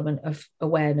that element of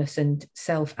awareness and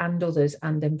self and others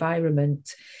and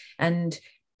environment. And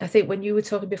I think when you were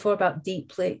talking before about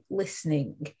deeply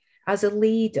listening, as a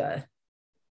leader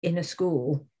in a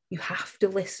school, you have to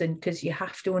listen, because you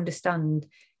have to understand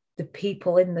the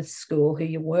people in the school who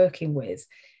you're working with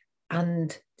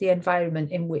and the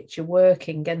environment in which you're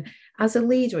working. And as a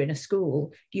leader in a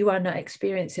school, you are not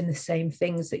experiencing the same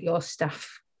things that your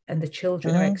staff and the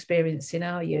children are experiencing,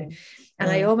 are you? And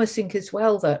I almost think as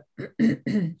well that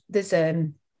there's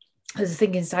a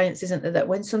thing in science, isn't there, that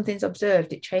when something's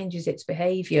observed, it changes its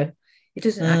behavior. It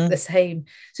doesn't act the same.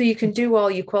 So you can do all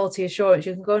your quality assurance,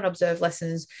 you can go and observe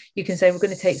lessons, you can say, we're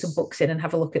going to take some books in and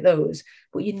have a look at those,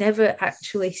 but you never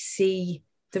actually see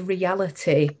the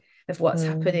reality of what's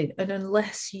happening. And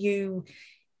unless you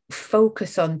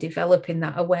focus on developing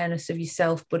that awareness of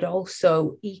yourself, but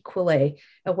also equally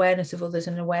awareness of others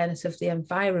and awareness of the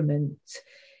environment,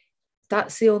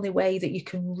 that's the only way that you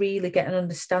can really get an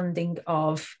understanding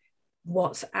of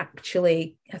what's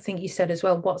actually, I think you said as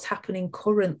well, what's happening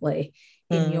currently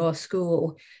in your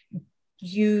school.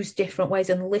 Use different ways,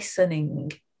 and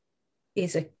listening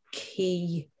is a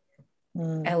key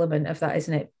element of that,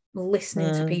 isn't it?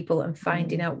 Listening to people and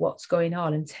finding out what's going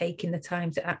on and taking the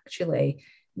time to actually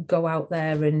go out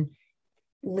there and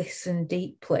listen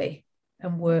deeply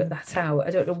and work that out.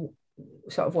 I don't know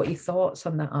sort of what your thoughts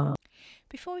on that are.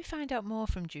 Before we find out more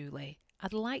from Julie,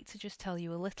 I'd like to just tell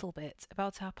you a little bit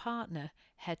about our partner,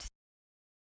 Head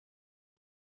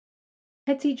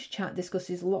Teacher Chat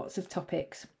discusses lots of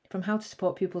topics, from how to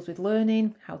support pupils with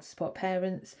learning, how to support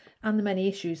parents, and the many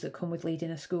issues that come with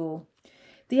leading a school.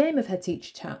 The aim of Head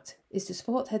Teacher Chat is to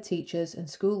support head teachers and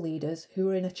school leaders who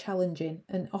are in a challenging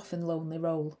and often lonely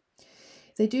role.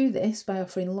 They do this by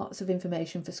offering lots of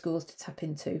information for schools to tap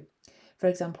into. For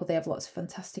example, they have lots of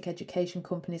fantastic education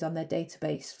companies on their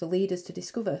database for leaders to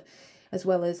discover, as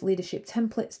well as leadership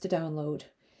templates to download.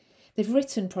 They've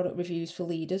written product reviews for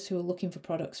leaders who are looking for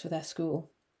products for their school.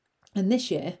 And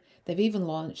this year, they've even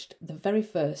launched the very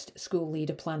first School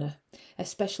Leader Planner,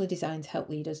 especially designed to help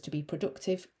leaders to be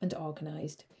productive and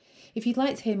organised. If you'd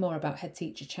like to hear more about Head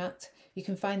Teacher Chat, you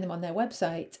can find them on their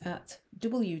website at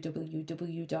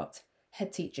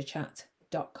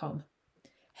www.headteacherchat.com.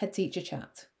 Head Teacher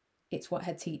Chat. It's what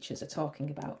head teachers are talking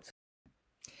about.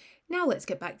 Now let's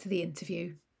get back to the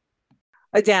interview.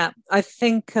 Yeah, I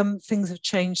think things have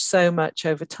changed so much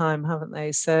over time, haven't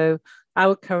they? So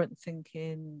our current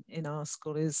thinking in our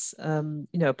school is,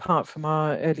 apart from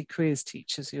our early careers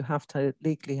teachers who have to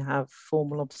legally have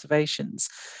formal observations,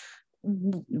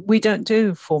 we don't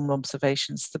do formal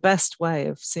observations. The best way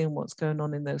of seeing what's going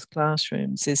on in those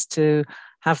classrooms is to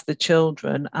have the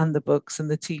children and the books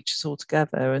and the teachers all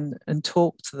together and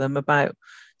talk to them about,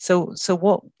 so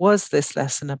what was this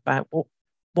lesson about? What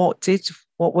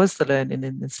was the learning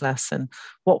in this lesson?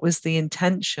 What was the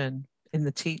intention in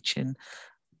the teaching?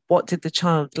 What did the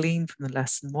child glean from the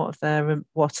lesson? What are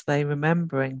they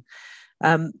remembering?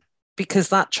 Because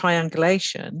that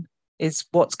triangulation is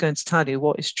what's going to tell you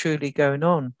what is truly going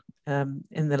on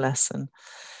in the lesson.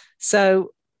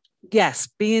 So yes,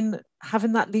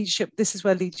 having that leadership, this is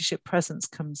where leadership presence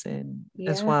comes in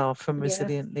as well from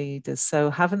resilient leaders.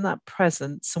 So having that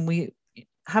presence, and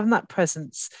having that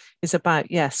presence is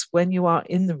about, yes, when you are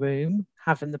in the room,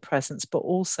 having the presence, but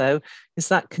also does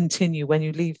that continue when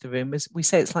you leave the room? As we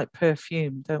say, it's like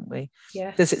perfume, don't we?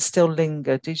 Yes. Does it still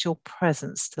linger? Does your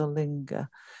presence still linger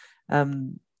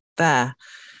there?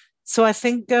 So I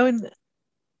think going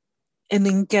and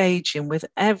engaging with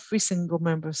every single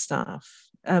member of staff,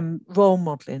 role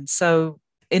modeling. So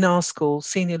in our school,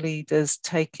 senior leaders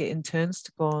take it in turns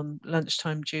to go on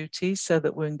lunchtime duties so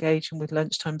that we're engaging with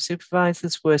lunchtime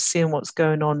supervisors. We're seeing what's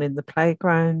going on in the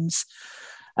playgrounds.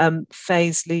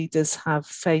 Phase leaders have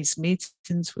phase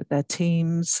meetings with their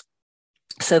teams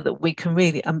so that we can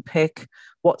really unpick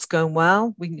what's going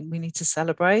well. We need to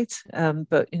celebrate,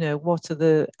 but what are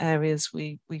the areas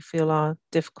we feel are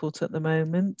difficult at the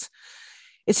moment?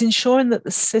 It's ensuring that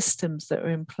the systems that are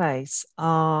in place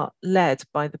are led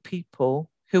by the people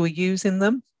who are using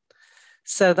them.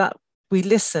 So that we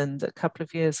listened a couple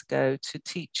of years ago to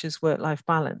teachers' work-life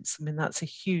balance. I mean, that's a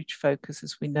huge focus,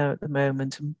 as we know, at the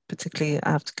moment, and particularly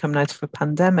after coming out of a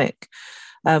pandemic.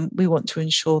 We want to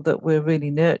ensure that we're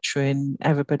really nurturing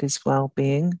everybody's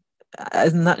well-being,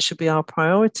 and that should be our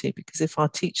priority, because if our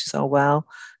teachers are well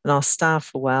and our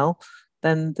staff are well,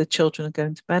 then the children are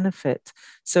going to benefit.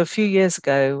 So a few years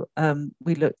ago,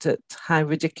 we looked at how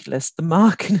ridiculous the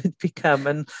marking had become.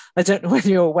 And I don't know whether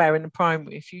you're aware, in the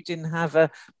primary, if you didn't have a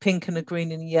pink and a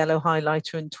green and a yellow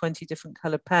highlighter and 20 different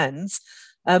colour pens,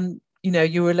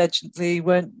 you allegedly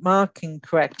weren't marking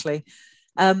correctly.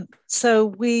 So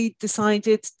we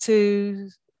decided to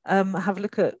have a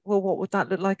look at, well, what would that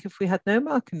look like if we had no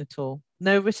marking at all,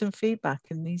 no written feedback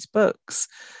in these books?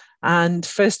 And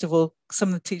first of all, some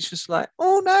of the teachers were like,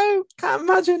 oh no, can't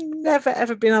imagine never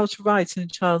ever being able to write in a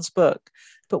child's book.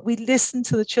 But we listened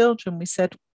to the children. We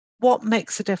said, what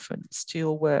makes a difference to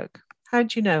your work? How do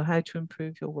you know how to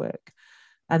improve your work?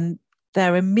 And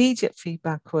their immediate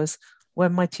feedback was,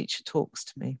 when my teacher talks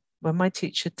to me, when my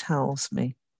teacher tells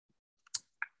me.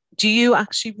 Do you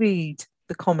actually read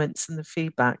the comments and the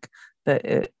feedback that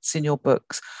it's in your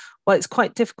books? Well, it's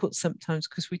quite difficult sometimes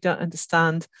because we don't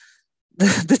understand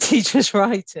the teacher's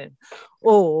writing.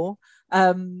 Or,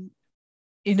 oh,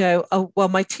 well,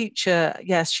 my teacher,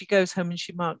 yes, she goes home and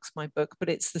she marks my book, but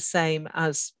it's the same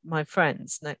as my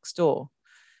friends next door.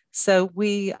 So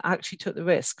we actually took the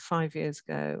risk 5 years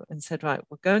ago and said, right,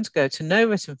 we're going to go to no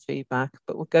written feedback,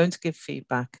 but we're going to give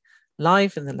feedback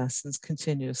live in the lessons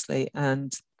continuously,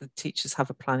 and the teachers have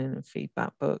a planning and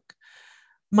feedback book.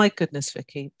 My goodness,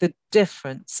 Vicky, the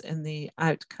difference in the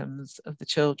outcomes of the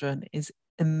children is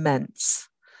immense.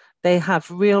 They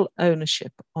have real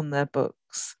ownership on their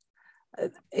books.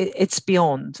 It's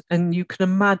beyond, and you can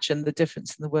imagine the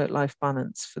difference in the work-life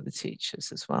balance for the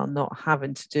teachers as well, not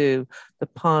having to do the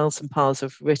piles and piles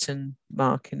of written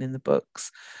marking in the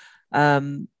books.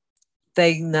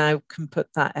 They now can put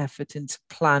that effort into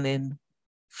planning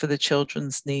for the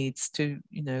children's needs to,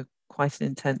 quite an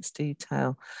intense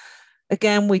detail.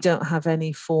 Again, we don't have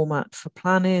any format for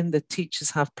planning. The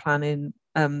teachers have planning,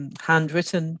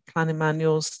 handwritten planning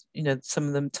manuals. Some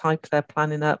of them type their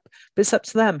planning up, but it's up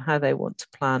to them how they want to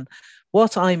plan.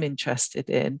 What I'm interested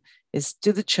in is,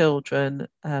 do the children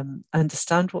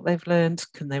understand what they've learned?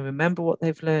 Can they remember what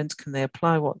they've learned? Can they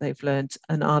apply what they've learned?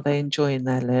 And are they enjoying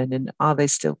their learning? Are they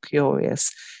still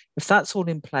curious? If that's all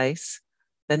in place,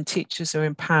 then teachers are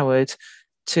empowered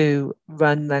to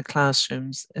run their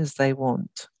classrooms as they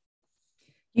want.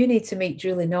 You need to meet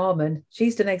Julie Norman.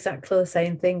 She's done exactly the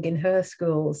same thing in her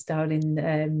schools down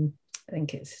in, I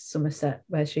think it's Somerset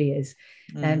where she is.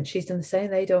 And she's done the same.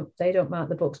 They don't mark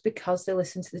the books because they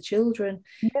listen to the children.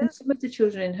 Yeah. And some of the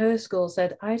children in her school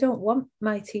said, I don't want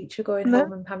my teacher going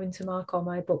home and having to mark all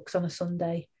my books on a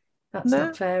Sunday. That's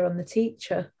not fair on the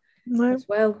teacher as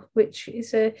well, which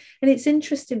is and it's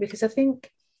interesting because I think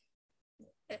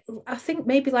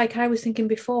maybe, like I was thinking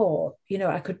before,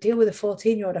 I could deal with a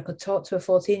 14-year-old, I could talk to a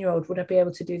 14-year-old. Would I be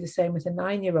able to do the same with a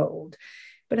 9-year-old?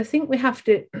 But I think we have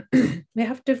to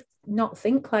not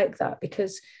think like that,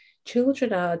 because children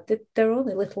they're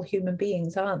only little human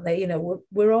beings, aren't they?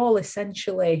 We're all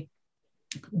essentially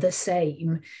the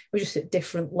same. We're just at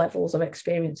different levels of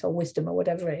experience or wisdom or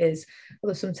whatever it is.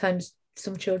 Although sometimes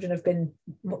some children have been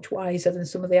much wiser than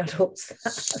some of the adults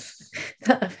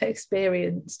that have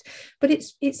experienced. But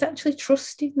it's actually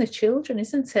trusting the children,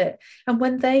 isn't it? And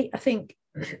when I think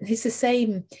it's the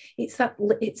same. It's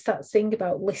that thing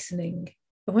about listening.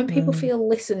 And when people feel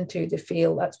listened to, they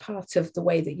feel that's part of the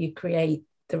way that you create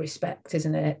the respect,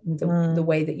 isn't it? And the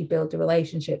way that you build the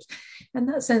relationships. And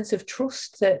that sense of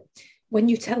trust that when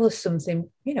you tell us something,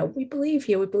 we believe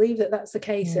you, we believe that that's the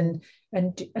case, and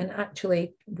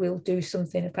actually we'll do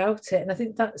something about it. And I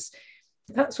think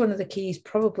that's one of the keys,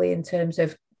 probably, in terms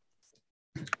of,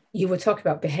 you were talking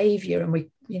about behavior, and we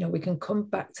can come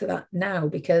back to that now,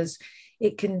 because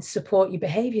it can support your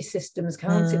behavior systems,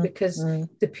 can't it? Because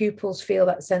the pupils feel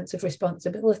that sense of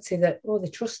responsibility that, they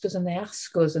trust us and they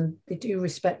ask us and they do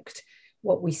respect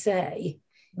what we say.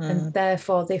 And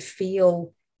therefore they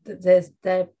feel that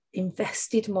they're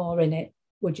invested more in it,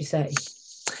 would you say?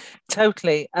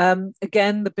 Totally.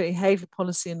 Again, the behaviour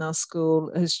policy in our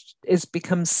school has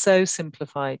become so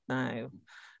simplified now.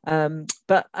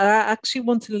 But I actually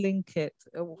want to link it,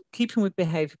 keeping with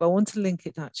behaviour, but I want to link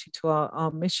it actually to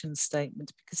our mission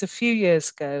statement, because a few years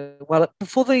ago,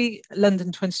 before the London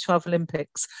 2012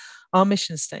 Olympics, our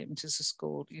mission statement as a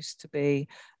school used to be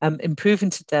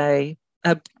improving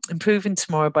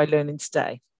tomorrow by learning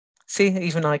today. See,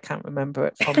 even I can't remember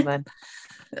it from then.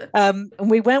 And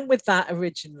we went with that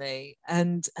originally,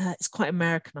 and it's quite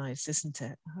Americanized, isn't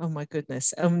it? Oh my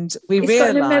goodness! And we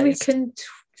realized got an American.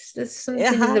 There's something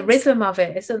in the rhythm of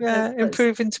it, isn't there?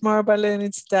 Improving tomorrow by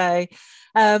learning today.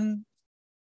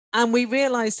 And we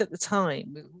realized at the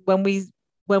time when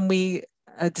we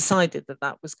decided that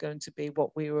that was going to be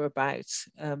what we were about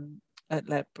at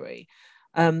Ledbury,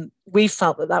 we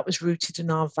felt that that was rooted in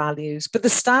our values. But the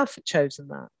staff had chosen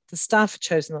that. The staff had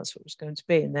chosen that's what it was going to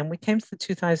be. And then we came to the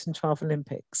 2012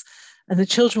 Olympics, and the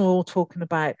children were all talking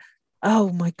about,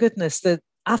 oh my goodness, the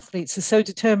athletes are so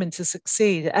determined to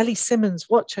succeed. Ellie Simmons,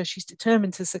 watch her, she's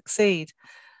determined to succeed.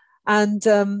 And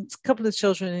a couple of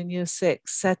children in year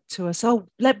 6 said to us, oh,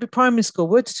 Ledbury Primary School,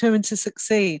 we're determined to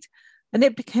succeed. And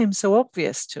it became so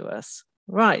obvious to us,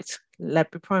 right,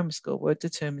 Ledbury Primary School, we're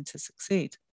determined to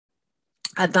succeed.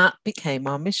 And that became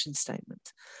our mission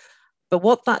statement. But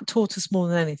what that taught us more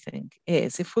than anything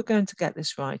is, if we're going to get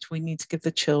this right, we need to give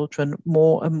the children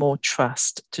more and more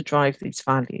trust to drive these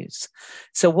values.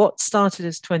 So what started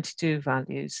as 22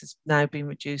 values has now been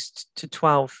reduced to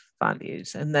 12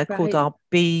 values, and they're called our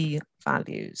B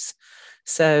values.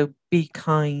 So be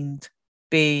kind,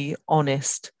 be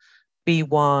honest, be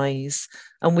wise.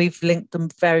 And we've linked them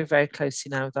very, very closely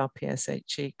now with our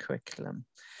PSHE curriculum.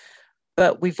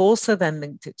 But we've also then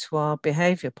linked it to our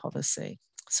behaviour policy.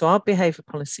 So our behaviour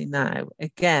policy now,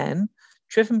 again,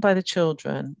 driven by the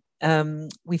children,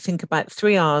 we think about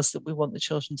 3 R's that we want the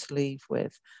children to leave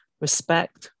with: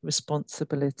 respect,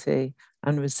 responsibility,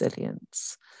 and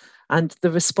resilience. And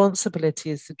the responsibility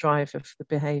is the driver for the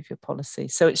behaviour policy.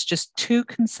 So it's just 2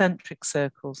 concentric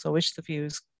circles. I wish the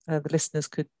viewers, the listeners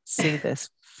could see this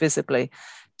visibly.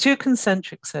 2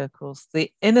 concentric circles.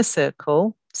 The inner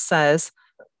circle says,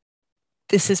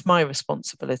 this is my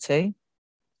responsibility.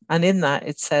 And in that,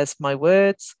 it says my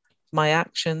words, my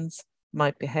actions,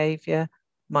 my behavior,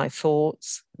 my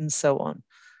thoughts, and so on.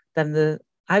 Then the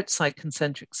outside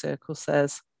concentric circle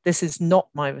says, this is not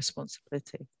my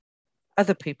responsibility.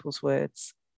 Other people's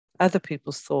words, other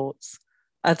people's thoughts,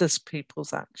 other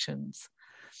people's actions.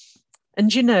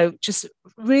 And, you know, just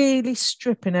really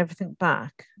stripping everything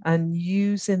back and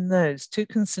using those 2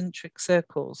 concentric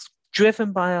circles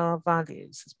driven by our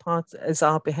values as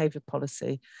our behaviour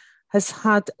policy has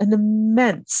had an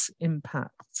immense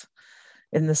impact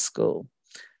in the school.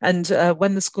 And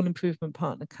when the school improvement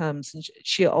partner comes, and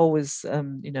she always,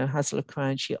 has a look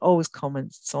around, she always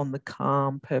comments on the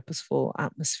calm, purposeful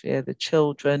atmosphere. The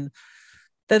children,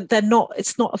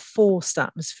 it's not a forced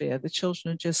atmosphere. The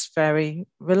children are just very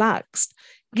relaxed.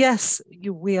 Yes,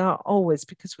 we are always,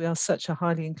 because we are such a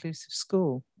highly inclusive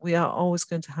school, we are always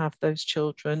going to have those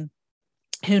children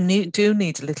who do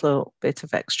need a little bit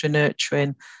of extra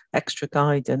nurturing, extra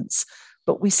guidance,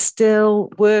 but we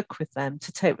still work with them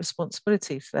to take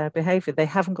responsibility for their behaviour. They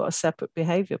haven't got a separate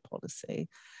behaviour policy.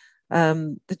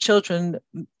 The children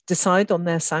decide on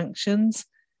their sanctions.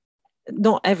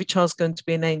 Not every child's going to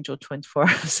be an angel 24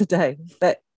 hours a day.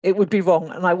 But it would be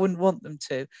wrong, and I wouldn't want them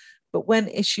to. But when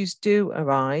issues do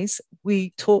arise,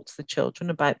 we talk to the children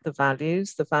about the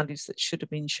values that should have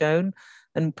been shown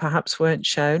and perhaps weren't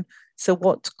shown. So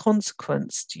what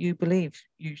consequence do you believe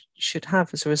you should have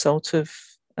as a result of,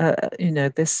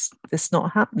 this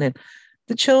not happening?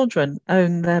 The children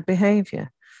own their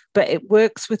behaviour, but it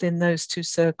works within those 2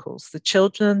 circles. The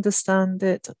children understand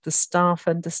it, the staff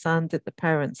understand it, the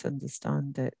parents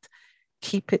understand it.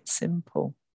 Keep it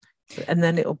simple, and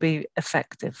then it'll be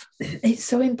effective. It's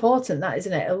so important, that,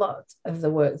 isn't it? A lot of the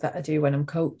work that I do when I'm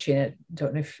coaching, I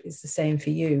don't know if it's the same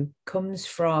for you, comes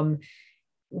from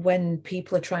when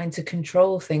people are trying to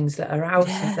control things that are out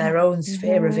of their own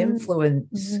sphere of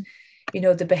influence. You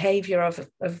know, the behaviour of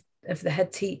the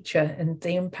head teacher and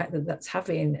the impact that that's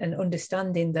having, and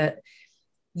understanding that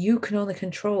you can only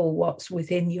control what's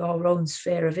within your own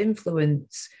sphere of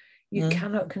influence. You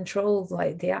cannot control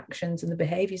like the actions and the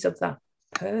behaviours of that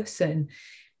person.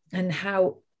 And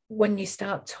how, when you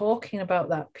start talking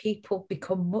about that, people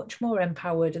become much more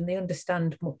empowered, and they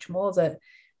understand much more that,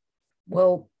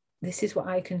 well, this is what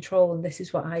I control and this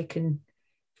is what I can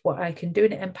do.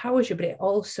 And it empowers you, but it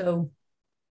also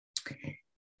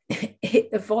it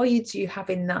avoids you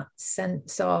having that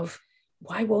sense of,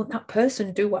 why won't that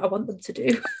person do what I want them to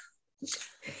do?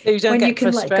 So you don't when get you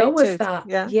can frustrated. let go of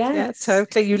that. Yeah,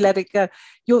 totally. You let it go.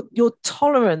 Your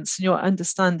tolerance and your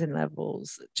understanding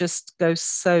levels just go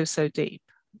so deep.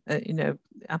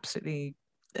 Absolutely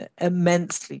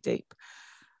immensely deep.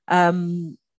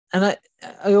 And I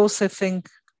also think,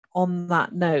 on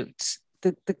that note,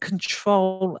 the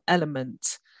control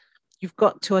element, you've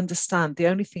got to understand the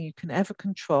only thing you can ever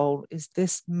control is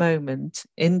this moment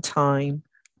in time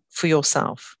for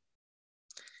yourself.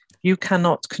 You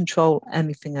cannot control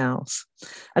anything else.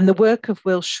 And the work of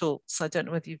Will Schultz, I don't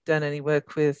know whether you've done any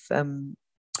work with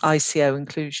ICO,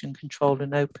 inclusion, control,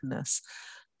 and openness.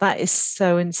 That is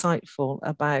so insightful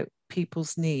about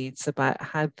people's needs, about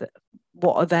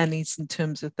what are their needs in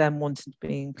terms of them wanting to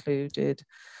be included.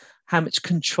 How much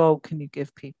control can you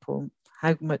give people?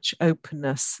 How much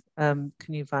openness can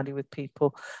you value with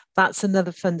people? That's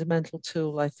another fundamental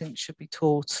tool I think should be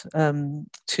taught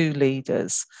to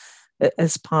leaders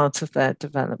as part of their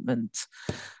development.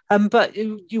 But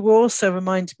you were also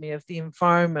reminding me of the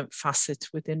environment facet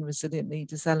within Resilient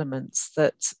Leaders elements,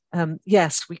 that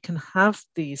yes, we can have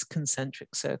these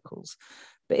concentric circles,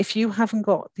 but if you haven't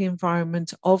got the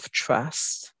environment of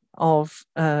trust, of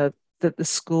that the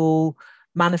school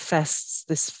manifests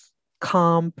this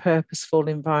calm, purposeful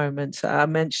environment. I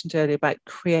mentioned earlier about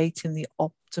creating the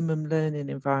optimum learning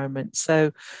environment.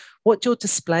 So what do your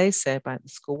displays say about the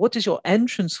school? What does your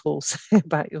entrance hall say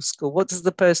about your school? What does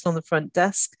the person on the front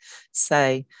desk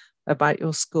say about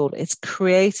your school? It's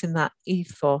creating that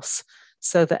ethos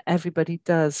so that everybody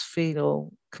does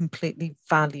feel completely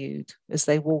valued as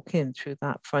they walk in through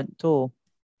that front door.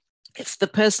 If the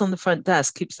person on the front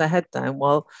desk keeps their head down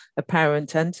while a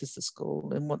parent enters the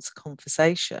school and wants a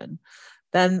conversation,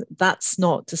 then that's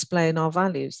not displaying our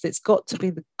values. It's got to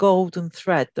be the golden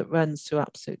thread that runs through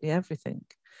absolutely everything.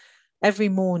 Every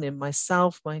morning,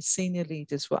 myself, my senior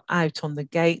leaders were out on the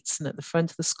gates and at the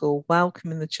front of the school,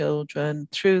 welcoming the children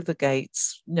through the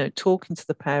gates, talking to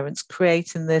the parents,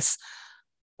 creating this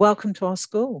welcome to our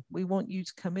school. We want you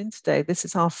to come in today. This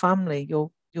is our family.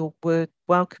 We're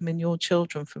welcoming your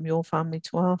children from your family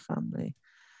to our family.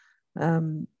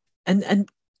 And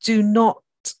do not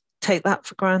take that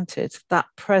for granted. That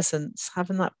presence,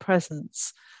 having that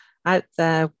presence out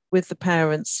there with the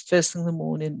parents first thing in the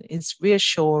morning is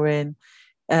reassuring.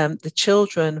 The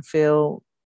children feel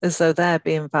as though they're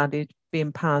being valued,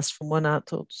 being passed from one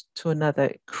adult to another.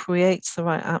 It creates the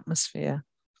right atmosphere.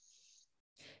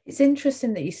 It's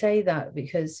interesting that you say that,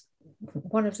 because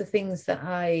one of the things that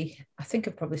I think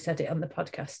I've probably said it on the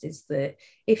podcast is that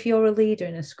if you're a leader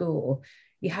in a school,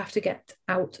 you have to get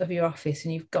out of your office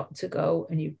and you've got to go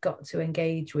and you've got to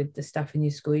engage with the staff in your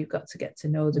school. You've got to get to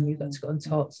know them. You've got to go and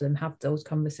talk to them, have those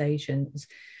conversations.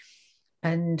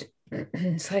 And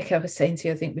it's like I was saying to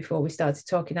you, I think before we started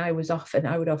talking, I would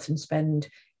often spend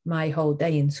my whole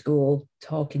day in school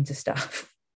talking to staff.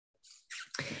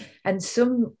 And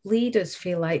some leaders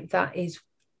feel like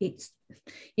it's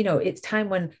time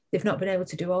when they've not been able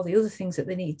to do all the other things that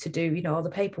they need to do, all the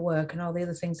paperwork and all the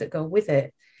other things that go with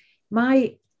it.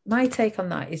 My take on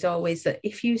that is always that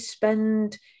if you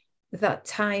spend that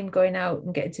time going out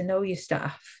and getting to know your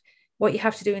staff, what you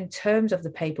have to do in terms of the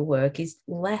paperwork is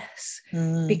less,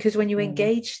 because when you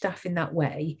engage staff in that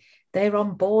way, they're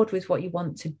on board with what you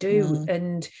want to do,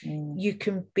 and you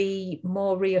can be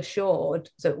more reassured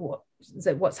that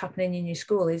what's happening in your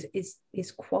school is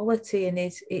quality, and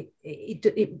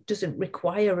it doesn't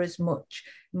require as much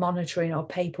monitoring or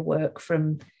paperwork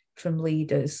from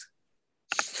leaders.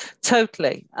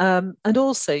 Totally. And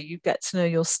also you get to know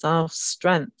your staff's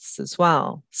strengths as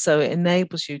well. So it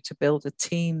enables you to build a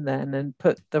team then and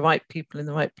put the right people in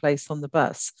the right place on the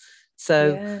bus.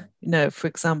 So, for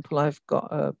example, I've got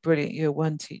a brilliant year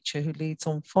one teacher who leads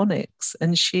on phonics,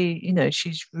 and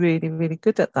she's really, really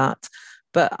good at that.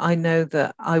 But I know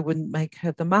that I wouldn't make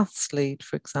her the maths lead,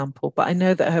 for example. But I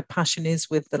know that her passion is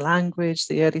with the language,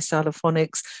 the early style of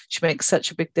phonics. She makes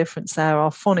such a big difference there. Our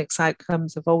phonics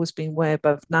outcomes have always been way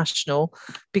above national,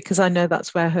 because I know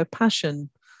that's where her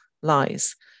passion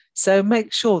lies. So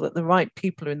make sure that the right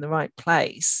people are in the right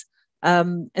place.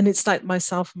 And it's like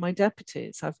myself and my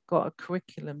deputies. I've got a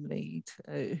curriculum lead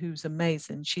who's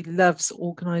amazing. She loves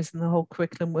organising the whole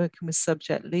curriculum, working with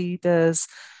subject leaders.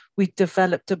 We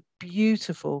developed a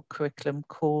beautiful curriculum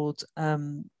called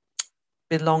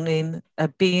Belonging,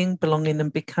 Being, Belonging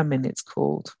and Becoming, it's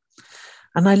called.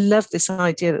 And I love this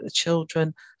idea that the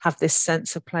children have this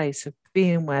sense of place of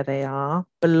being where they are,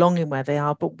 belonging where they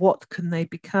are, but what can they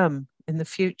become in the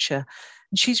future?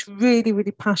 And she's really,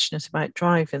 really passionate about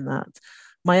driving that.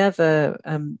 My other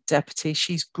deputy,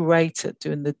 she's great at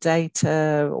doing the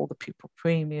data, all the pupil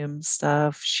premium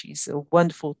stuff. She's a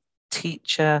wonderful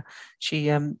teacher.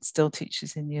 She still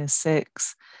teaches in year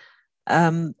 6.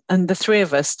 And the three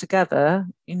of us together,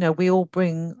 we all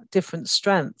bring different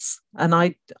strengths. And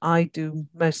I do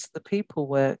most of the people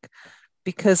work,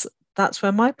 because that's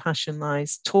where my passion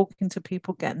lies, talking to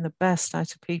people, getting the best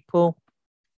out of people,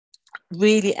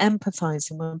 really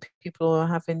empathizing when people are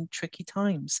having tricky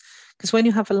times. Because when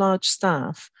you have a large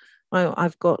staff,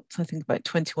 I've got, I think, about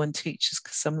 21 teachers,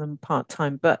 because some of them are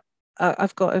part-time, but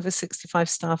I've got over 65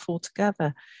 staff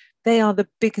altogether. They are the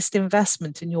biggest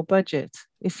investment in your budget.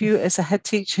 If you, as a head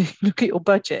teacher, look at your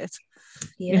budget,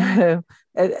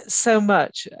 So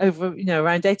much over,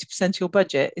 around 80% of your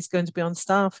budget is going to be on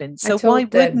staffing. I So why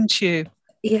told them, wouldn't you?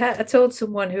 yeah, I told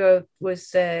someone who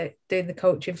was doing the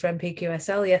coaching for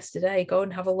MPQSL yesterday, go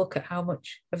and have a look at how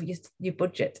much of your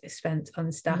budget is spent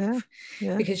on staff. Yeah,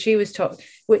 yeah. Because she was talking,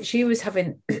 which she was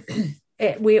having,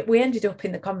 we ended up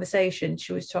in the conversation,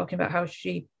 she was talking about how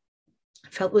she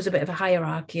felt there was a bit of a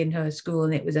hierarchy in her school,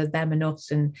 and it was a them and us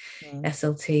and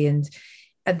SLT,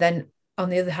 and then on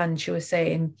the other hand, she was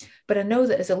saying, but I know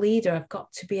that as a leader, I've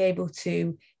got to be able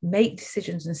to make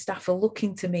decisions, and staff are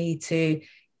looking to me to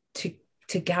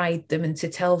guide them and to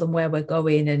tell them where we're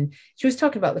going. And she was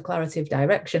talking about the clarity of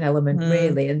direction element,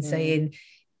 really, and saying,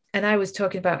 and I was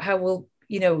talking about how, well,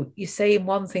 you're saying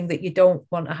one thing, that you don't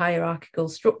want a hierarchical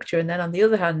structure, and then on the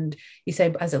other hand, you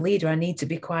say, as a leader, I need to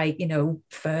be quite,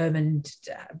 firm and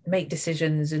make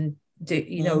decisions and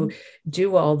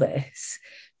do all this.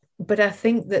 But I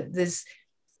think that there's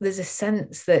a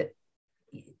sense that,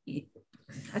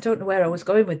 I don't know where I was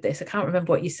going with this. I can't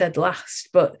remember what you said last,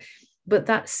 but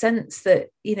that sense that,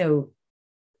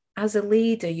 as a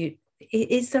leader,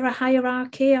 is there a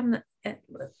hierarchy? I'm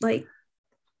like,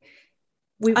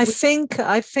 I think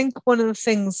one of the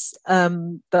things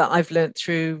that I've learned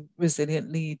through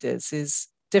Resilient Leaders is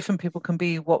different people can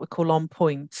be what we call on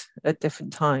point at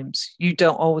different times. You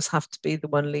don't always have to be the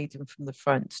one leading from the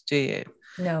front, do you?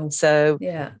 No. So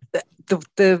yeah,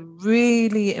 the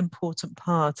really important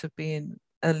part of being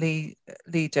a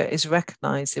leader is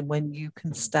recognizing when you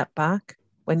can step back,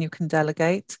 when you can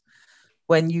delegate,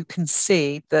 when you can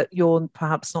see that you're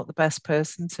perhaps not the best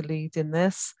person to lead in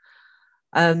this.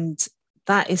 And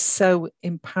that is so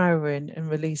empowering and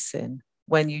releasing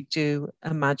when you do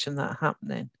imagine that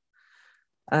happening.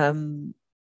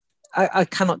 I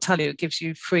cannot tell you, it gives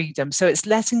you freedom. So it's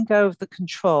letting go of the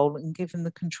control and giving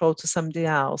the control to somebody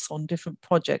else on different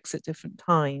projects at different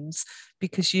times,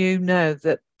 because you know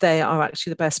that they are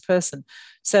actually the best person.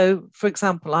 So, for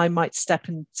example, I might step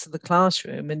into the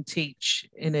classroom and teach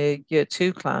in a year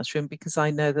 2 classroom because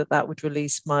I know that that would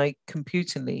release my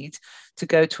computing lead to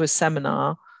go to a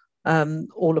seminar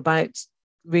all about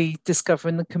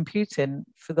rediscovering the computing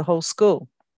for the whole school.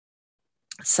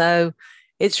 So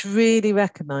it's really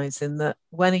recognizing that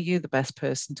when are you the best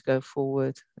person to go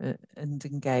forward and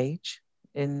engage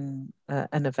in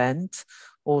an event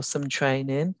or some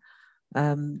training,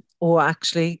 or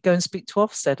actually go and speak to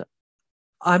Ofsted.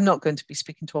 I'm not going to be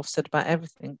speaking to Ofsted about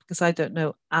everything because I don't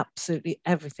know absolutely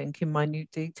everything in minute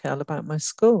detail about my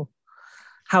school.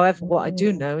 However, what I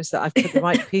do know is that I've put the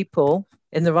right people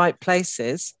in the right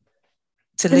places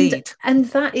to lead. And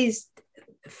that is,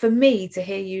 for me, to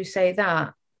hear you say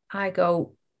that, I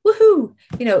go, woohoo!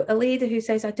 A leader who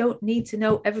says, I don't need to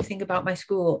know everything about my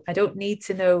school. I don't need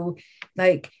to know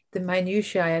like the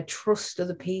minutiae. I trust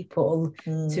other people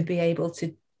to be able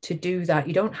to do that.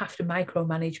 You don't have to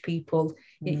micromanage people.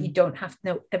 You don't have to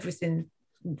know everything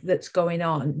that's going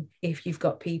on if you've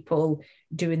got people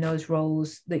doing those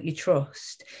roles that you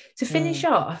trust. To finish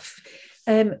off,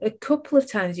 a couple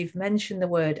of times you've mentioned the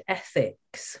word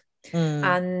ethics,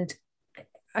 and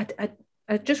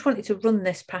I just wanted to run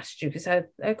this past you because I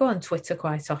go on Twitter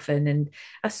quite often, and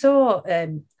I saw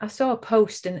a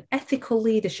post, and ethical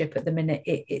leadership at the minute,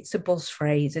 it's a buzz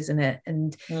phrase, isn't it?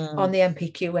 And on the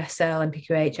MPQSL,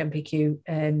 MPQH,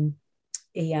 MPQ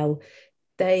EL,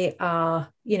 they are,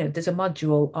 there's a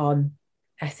module on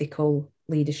ethical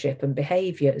leadership and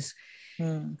behaviours.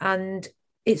 And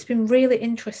it's been really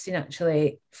interesting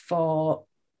actually for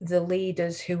the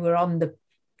leaders who were on the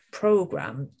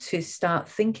program to start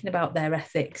thinking about their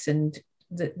ethics, and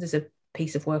there's a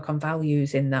piece of work on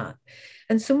values in that.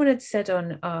 And someone had said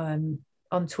on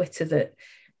Twitter that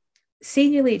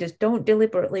senior leaders don't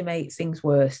deliberately make things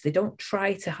worse. They don't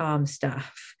try to harm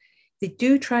staff. They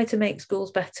do try to make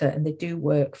schools better, and they do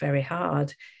work very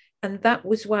hard. And that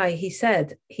was why he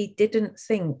said he didn't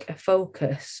think a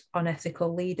focus on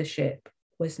ethical leadership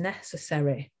was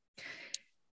necessary,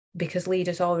 because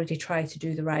leaders already try to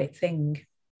do the right thing.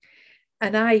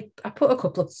 And I put a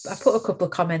couple of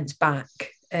comments back,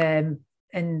 and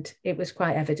it was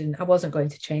quite evident I wasn't going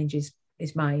to change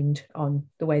his mind on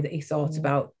the way that he thought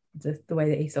about the way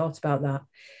that he thought about that.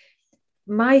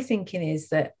 My thinking is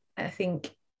that I think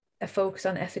a focus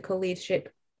on ethical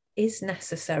leadership is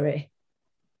necessary,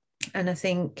 and I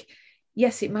think,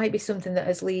 yes, it might be something that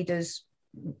as leaders,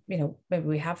 maybe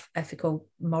we have ethical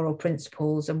moral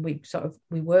principles and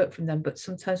we work from them, but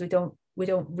sometimes we don't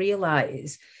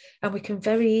realize, and we can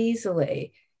very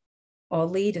easily, or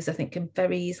leaders I think can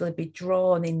very easily be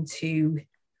drawn into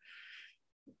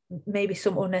maybe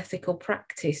some unethical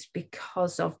practice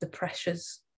because of the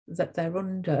pressures that they're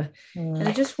under. Mm. And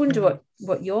I just wonder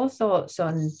what your thoughts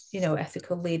on,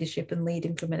 ethical leadership and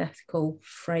leading from an ethical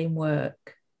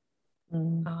framework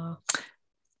are.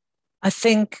 I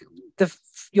think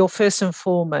your first and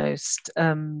foremost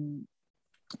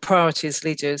priority as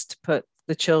leader is to put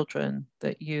the children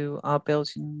that you are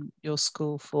building your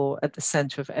school for at the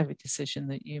centre of every decision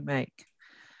that you make.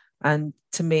 And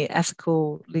to me,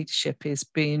 ethical leadership is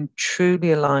being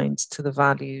truly aligned to the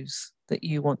values that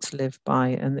you want to live by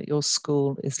and that your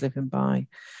school is living by.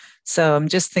 So I'm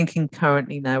just thinking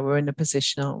currently now we're in a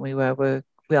position, aren't we, where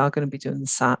we are going to be doing the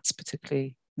SATs,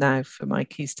 particularly now for my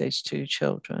Key Stage 2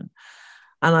 children.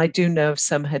 And I do know of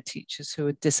some head teachers who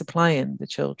are disapplying the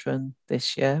children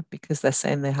this year because they're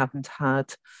saying they haven't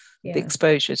had the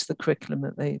exposure to the curriculum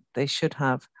that they should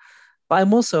have. But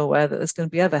I'm also aware that there's going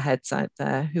to be other heads out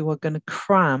there who are going to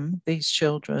cram these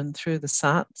children through the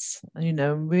SATs,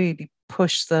 really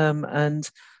push them and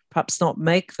perhaps not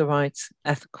make the right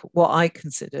ethical, what I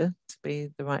consider to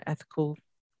be the right ethical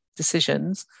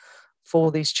decisions for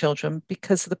these children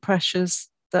because of the pressures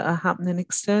that are happening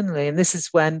externally. And this is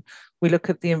when we look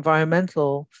at the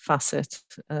environmental facet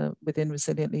within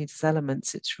Resilient Leaders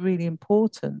elements. It's really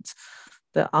important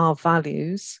that our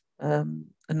values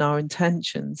and our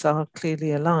intentions are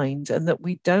clearly aligned and that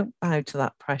we don't bow to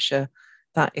that pressure,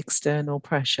 that external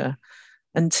pressure.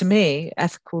 And to me,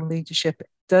 ethical leadership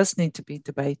does need to be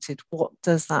debated. What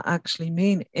does that actually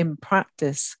mean in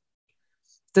practice?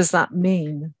 Does that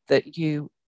mean that you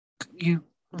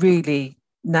really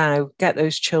now get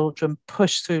those children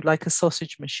pushed through like a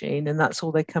sausage machine and that's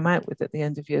all they come out with at the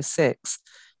end of year 6,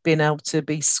 being able to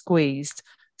be squeezed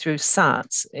through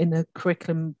SATs in a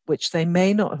curriculum which they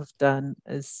may not have done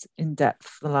as in depth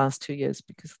for the last 2 years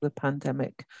because of the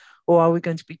pandemic? Or are we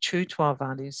going to be true to our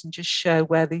values and just show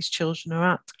where these children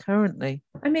are at currently?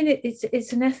 I mean,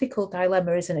 it's an ethical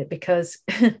dilemma, isn't it? Because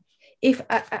if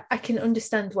I can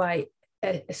understand why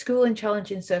a school in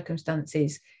challenging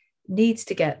circumstances needs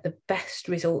to get the best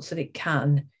results that it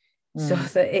can so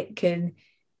that it can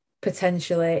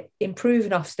potentially improve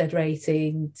an Ofsted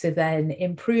rating, to then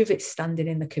improve its standing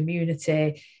in the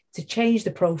community, to change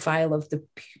the profile of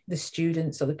the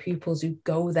students or the pupils who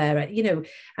go there.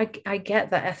 I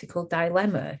get that ethical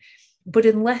dilemma, but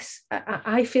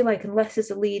I feel like unless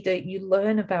as a leader you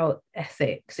learn about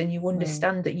ethics and you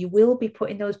understand that you will be put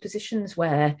in those positions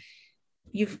where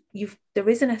there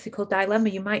is an ethical dilemma.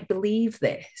 You might believe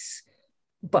this,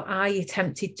 but are you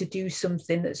tempted to do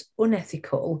something that's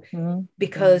unethical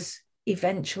because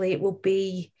eventually it will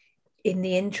be in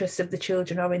the interests of the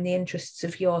children or in the interests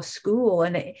of your school?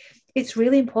 And it's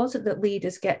really important that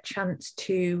leaders get a chance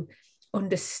to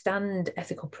understand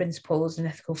ethical principles and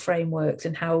ethical frameworks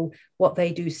and how what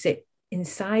they do sit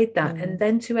inside that, and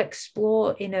then to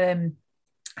explore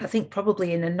I think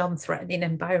probably in a non-threatening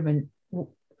environment,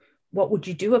 what would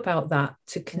you do about that?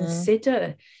 To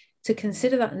consider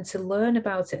that and to learn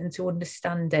about it and to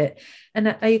understand it. And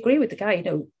I agree with the guy,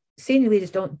 senior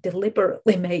leaders don't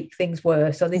deliberately make things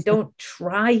worse, or they don't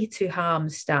try to harm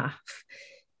staff,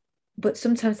 but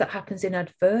sometimes that happens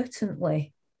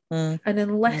inadvertently. And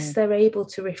unless they're able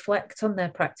to reflect on their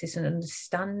practice and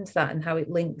understand that and how it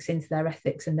links into their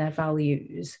ethics and their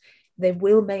values, they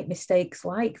will make mistakes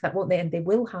like that, won't they? And they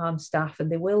will harm staff and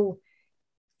they will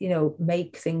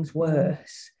make things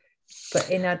worse, but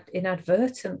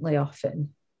inadvertently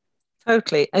often.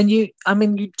 Totally. And you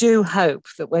do hope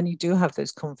that when you do have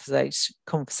those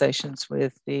conversations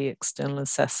with the external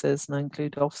assessors, and I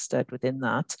include Ofsted within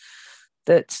that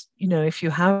if you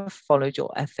have followed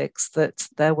your ethics, that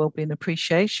there will be an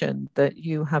appreciation that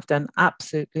you have done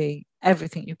absolutely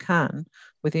everything you can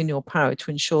within your power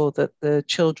to ensure that the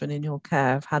children in your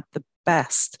care have had the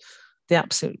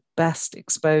absolute best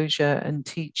exposure and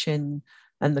teaching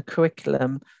and the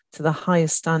curriculum to the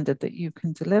highest standard that you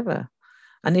can deliver.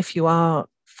 And if you are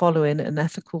following an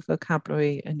ethical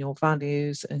vocabulary and your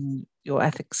values and your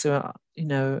ethics are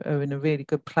in a really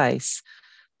good place,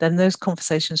 then those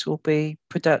conversations will be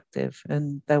productive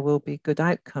and there will be good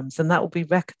outcomes, and that will be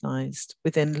recognised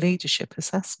within leadership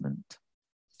assessment.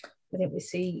 I think we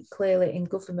see clearly in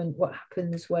government what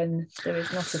happens when there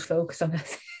is not a focus on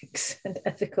ethics and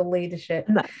ethical leadership.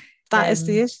 And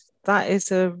that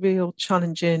is a real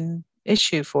challenging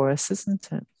issue for us,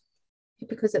 isn't it?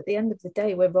 Because at the end of the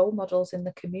day, we're role models in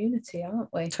the community,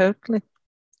 aren't we? Totally.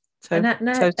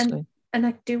 Totally. And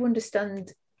I do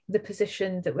understand the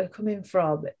position that we're coming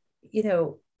from.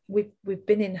 We've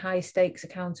been in high stakes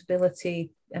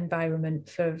accountability environment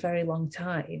for a very long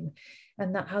time,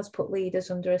 and that has put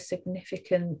leaders under a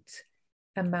significant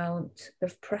amount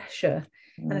of pressure.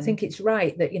 And I think it's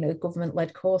right that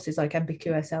government-led courses like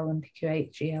MPQSL,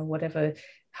 MPQHGL, whatever,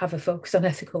 have a focus on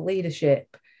ethical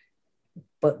leadership,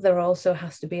 but there also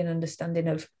has to be an understanding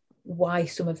of why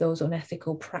some of those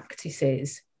unethical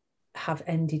practices have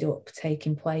ended up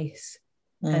taking place.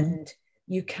 And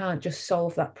you can't just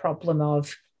solve that problem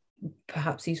of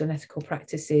perhaps these unethical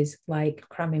practices like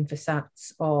cramming for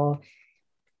SATs or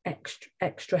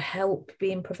extra help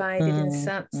being provided in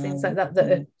SATs, things like that,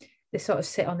 that they sort of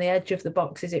sit on the edge of the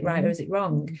box. Is it right or is it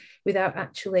wrong? Without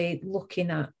actually looking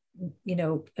at,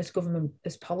 as government,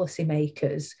 as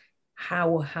policymakers,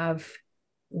 how have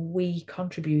we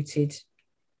contributed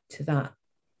to that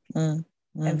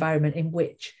environment in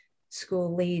which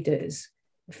school leaders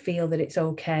feel that it's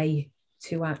okay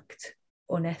to act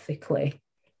unethically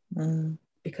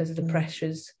because of the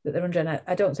pressures that they're under. And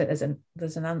I don't think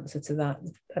there's an answer to that,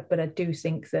 but I do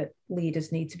think that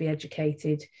leaders need to be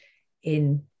educated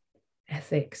in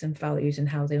ethics and values and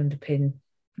how they underpin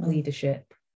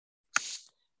leadership.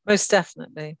 Most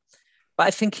definitely. But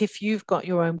I think if you've got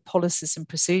your own policies and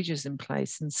procedures in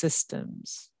place and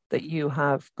systems, that you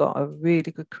have got a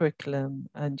really good curriculum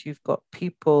and you've got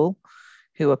people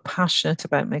who are passionate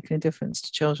about making a difference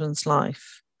to children's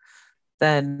life,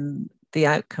 then the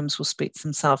outcomes will speak for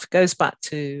themselves. It goes back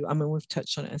to, we've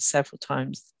touched on it several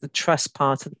times, the trust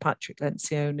part of the Patrick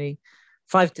Lencioni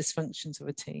 5 dysfunctions of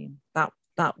a team.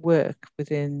 That work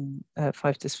within 5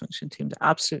 dysfunction teams are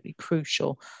absolutely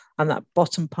crucial. And that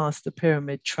bottom part of the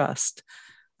pyramid, trust,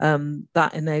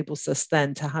 that enables us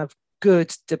then to have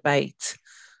good debate,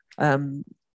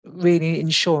 really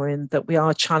ensuring that we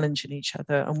are challenging each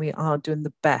other and we are doing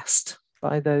the best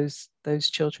by those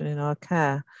children in our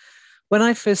care. When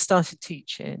I first started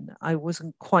teaching, I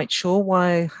wasn't quite sure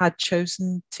why I had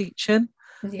chosen teaching.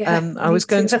 I was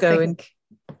going to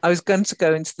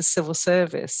go into the civil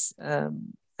service,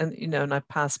 and I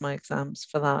passed my exams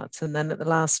for that. And then at the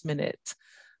last minute,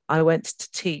 I went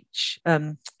to teach.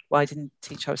 I didn't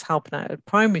teach. I was helping out at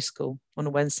primary school on a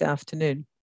Wednesday afternoon,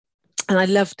 and I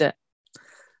loved it.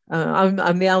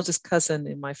 I'm the eldest cousin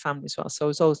in my family as well, so I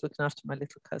was always looking after my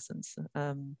little cousins.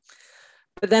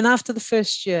 But then after the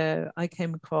first year, I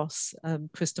came across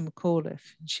Krista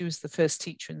McAuliffe. She was the first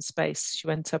teacher in space. She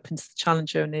went up into the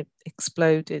Challenger and it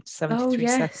exploded 73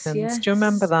 seconds. Yes. Do you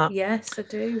remember that? Yes, I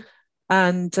do.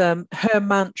 And her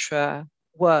mantra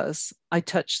was, I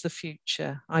touch the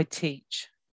future, I teach.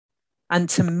 And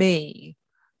to me,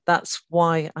 that's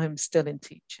why I'm still in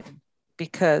teaching,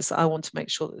 because I want to make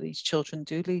sure that these children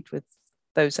do lead with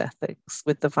those ethics,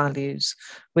 with the values,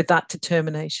 with that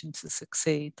determination to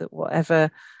succeed, that whatever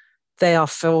they are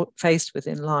faced with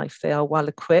in life, they are well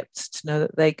equipped to know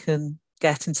that they can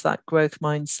get into that growth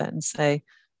mindset and say,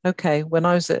 okay, when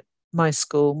I was at my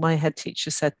school, my head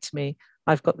teacher said to me,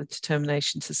 I've got the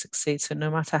determination to succeed. So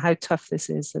no matter how tough this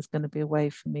is, there's going to be a way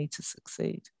for me to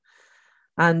succeed.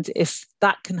 And if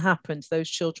that can happen to those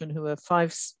children who are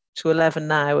 5 to 11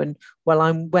 now, and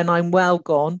when I'm well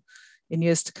gone, in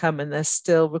years to come, and they're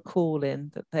still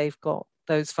recalling that they've got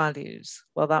those values,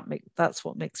 well, that's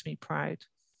what makes me proud.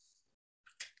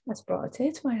 That's brought a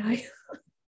tear to my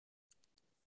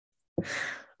eye.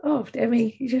 Oh,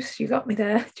 Demi, you got me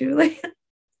there, Julie.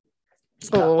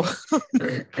 Oh.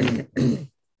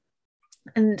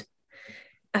 And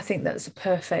I think that's a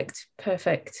perfect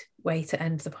way to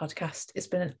end the podcast. It's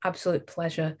been an absolute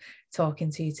pleasure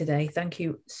talking to you today. Thank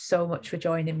you so much for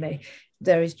joining me.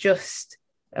 There is just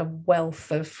a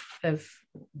wealth of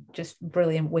just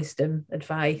brilliant wisdom,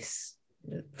 advice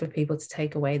for people to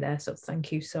take away there. So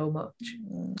thank you so much.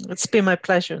 It's been my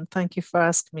pleasure, and thank you for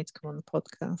asking me to come on the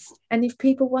podcast. And if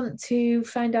people want to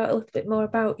find out a little bit more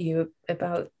about you,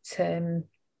 about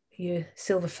your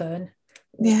silver fern,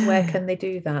 where can they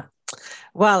do that?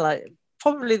 Well,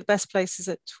 probably the best place is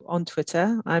on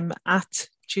Twitter. I'm at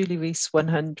Julie Rees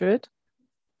 100.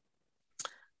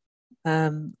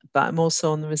 But I'm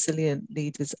also on the Resilient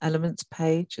Leaders Elements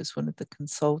page as one of the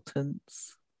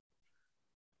consultants.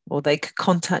 Or they could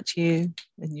contact you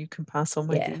and you can pass on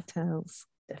my details.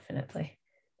 Definitely.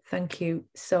 Thank you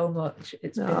so much.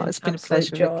 It's been a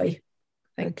pleasure, joy.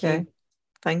 Vicky. Thank you.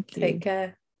 Thank you. Take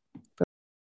care.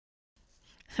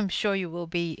 I'm sure you will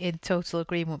be in total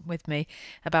agreement with me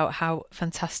about how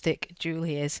fantastic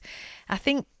Julie is. I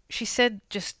think she said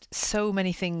just so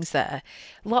many things there.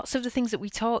 Lots of the things that we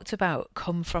talked about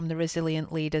come from the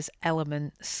Resilient Leaders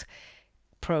Elements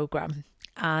programme.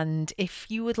 And if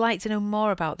you would like to know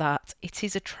more about that, it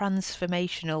is a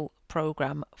transformational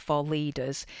programme for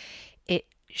leaders. It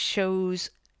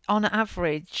shows, on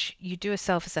average, you do a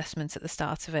self-assessment at the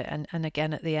start of it and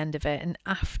again at the end of it. And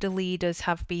after leaders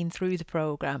have been through the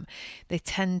programme, they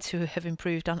tend to have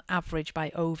improved on average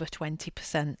by over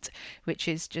 20%, which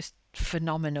is just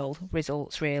phenomenal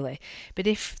results really. But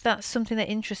if that's something that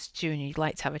interests you and you'd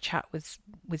like to have a chat with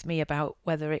me about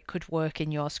whether it could work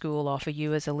in your school or for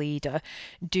you as a leader,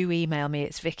 do email me.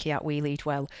 It's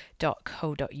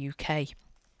vicky@weleadwell.co.uk.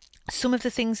 Some of the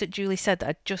things that Julie said that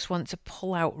I just want to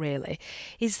pull out really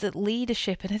is that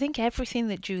leadership, and I think everything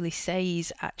that Julie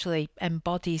says actually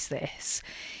embodies this,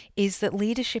 is that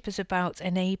leadership is about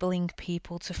enabling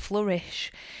people to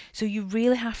flourish. So you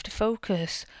really have to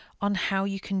focus on how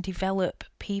you can develop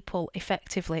people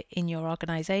effectively in your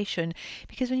organisation.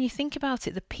 Because when you think about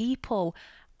it, the people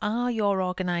are your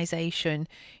organisation.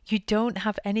 You don't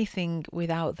have anything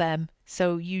without them.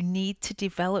 So you need to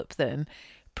develop them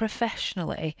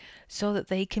professionally so that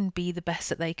they can be the best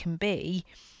that they can be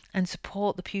and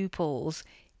support the pupils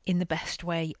in the best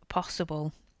way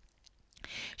possible.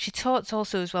 She talks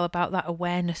also as well about that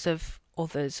awareness of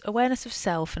others, awareness of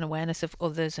self and awareness of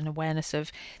others and awareness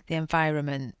of the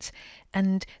environment,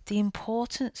 and the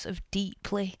importance of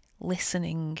deeply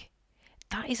listening.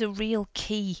 That is a real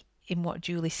key in what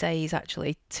Julie says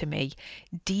actually to me.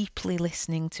 Deeply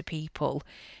listening to people,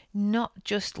 not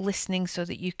just listening so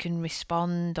that you can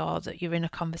respond or that you're in a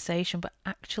conversation, but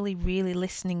actually really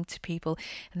listening to people.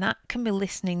 And that can be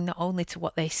listening not only to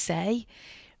what they say,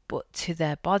 but to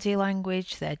their body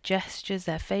language, their gestures,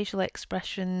 their facial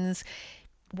expressions.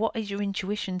 What is your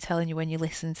intuition telling you when you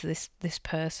listen to this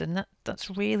person? That's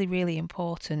really, really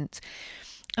important.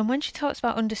 And when she talks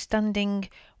about understanding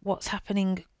what's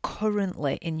happening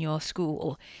currently in your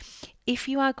school, if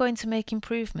you are going to make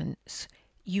improvements,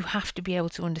 you have to be able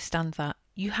to understand that.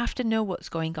 You have to know what's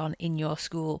going on in your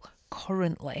school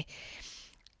currently.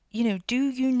 Do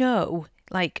you know,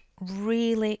 like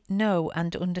really know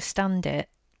and understand it,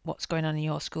 what's going on in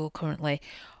your school currently?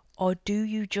 Or do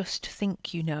you just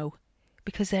think you know?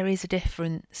 Because there is a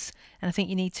difference. And I think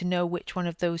you need to know which one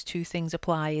of those two things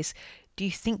applies. Do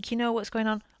you think you know what's going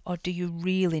on? Or do you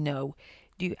really know?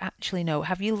 Do you actually know?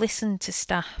 Have you listened to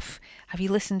staff? Have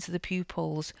you listened to the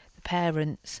pupils, the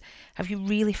parents? Have you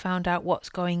really found out what's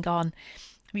going on?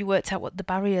 Have you worked out what the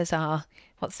barriers are?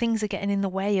 What things are getting in the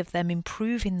way of them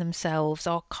improving themselves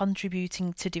or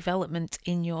contributing to development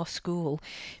in your school?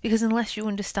 Because unless you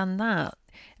understand that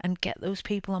and get those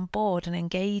people on board and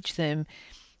engage them,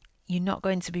 you're not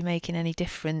going to be making any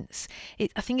difference.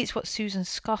 I think it's what Susan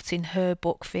Scott in her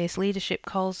book Fierce Leadership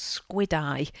calls squid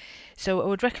eye. So I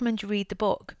would recommend you read the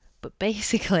book. But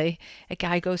basically, a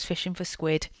guy goes fishing for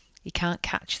squid. He can't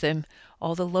catch them.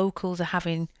 All the locals are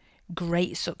having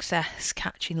great success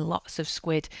catching lots of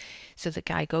squid. So the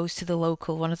guy goes to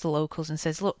one of the locals, and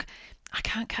says, "Look, I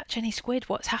can't catch any squid.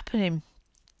 What's happening?"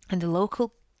 And the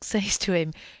local says to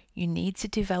him, "You need to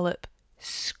develop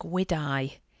squid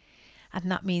eye." And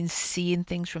that means seeing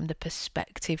things from the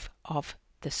perspective of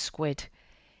the squid.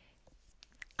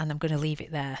 And I'm going to leave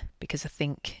it there because I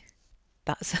think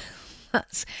that's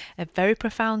a very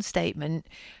profound statement,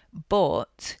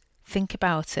 but think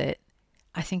about it.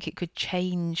 I think it could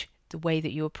change the way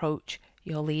that you approach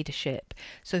your leadership.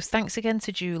 So thanks again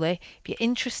to Julie. If you're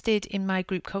interested in my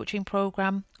group coaching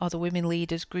program or the Women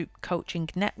Leaders Group Coaching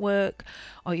Network,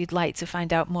 or you'd like to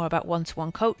find out more about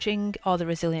one-to-one coaching or the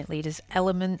Resilient Leaders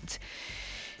element,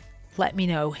 let me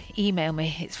know. Email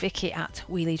me. It's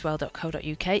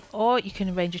vicky@weleadwell.co.uk, or you can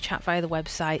arrange a chat via the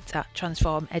website at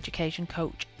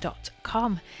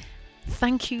transformeducationcoach.com.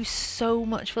 Thank you so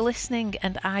much for listening,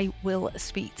 and I will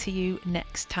speak to you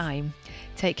next time.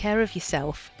 Take care of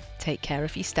yourself, take care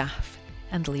of your staff,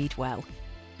 and lead well.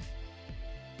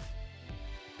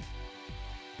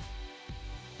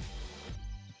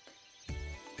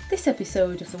 This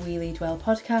episode of the We Lead Well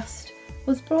podcast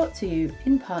was brought to you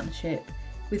in partnership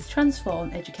with Transform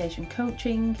Education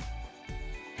Coaching,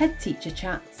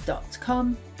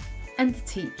 headteacherchats.com, and the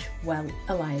Teach Well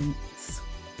Alliance.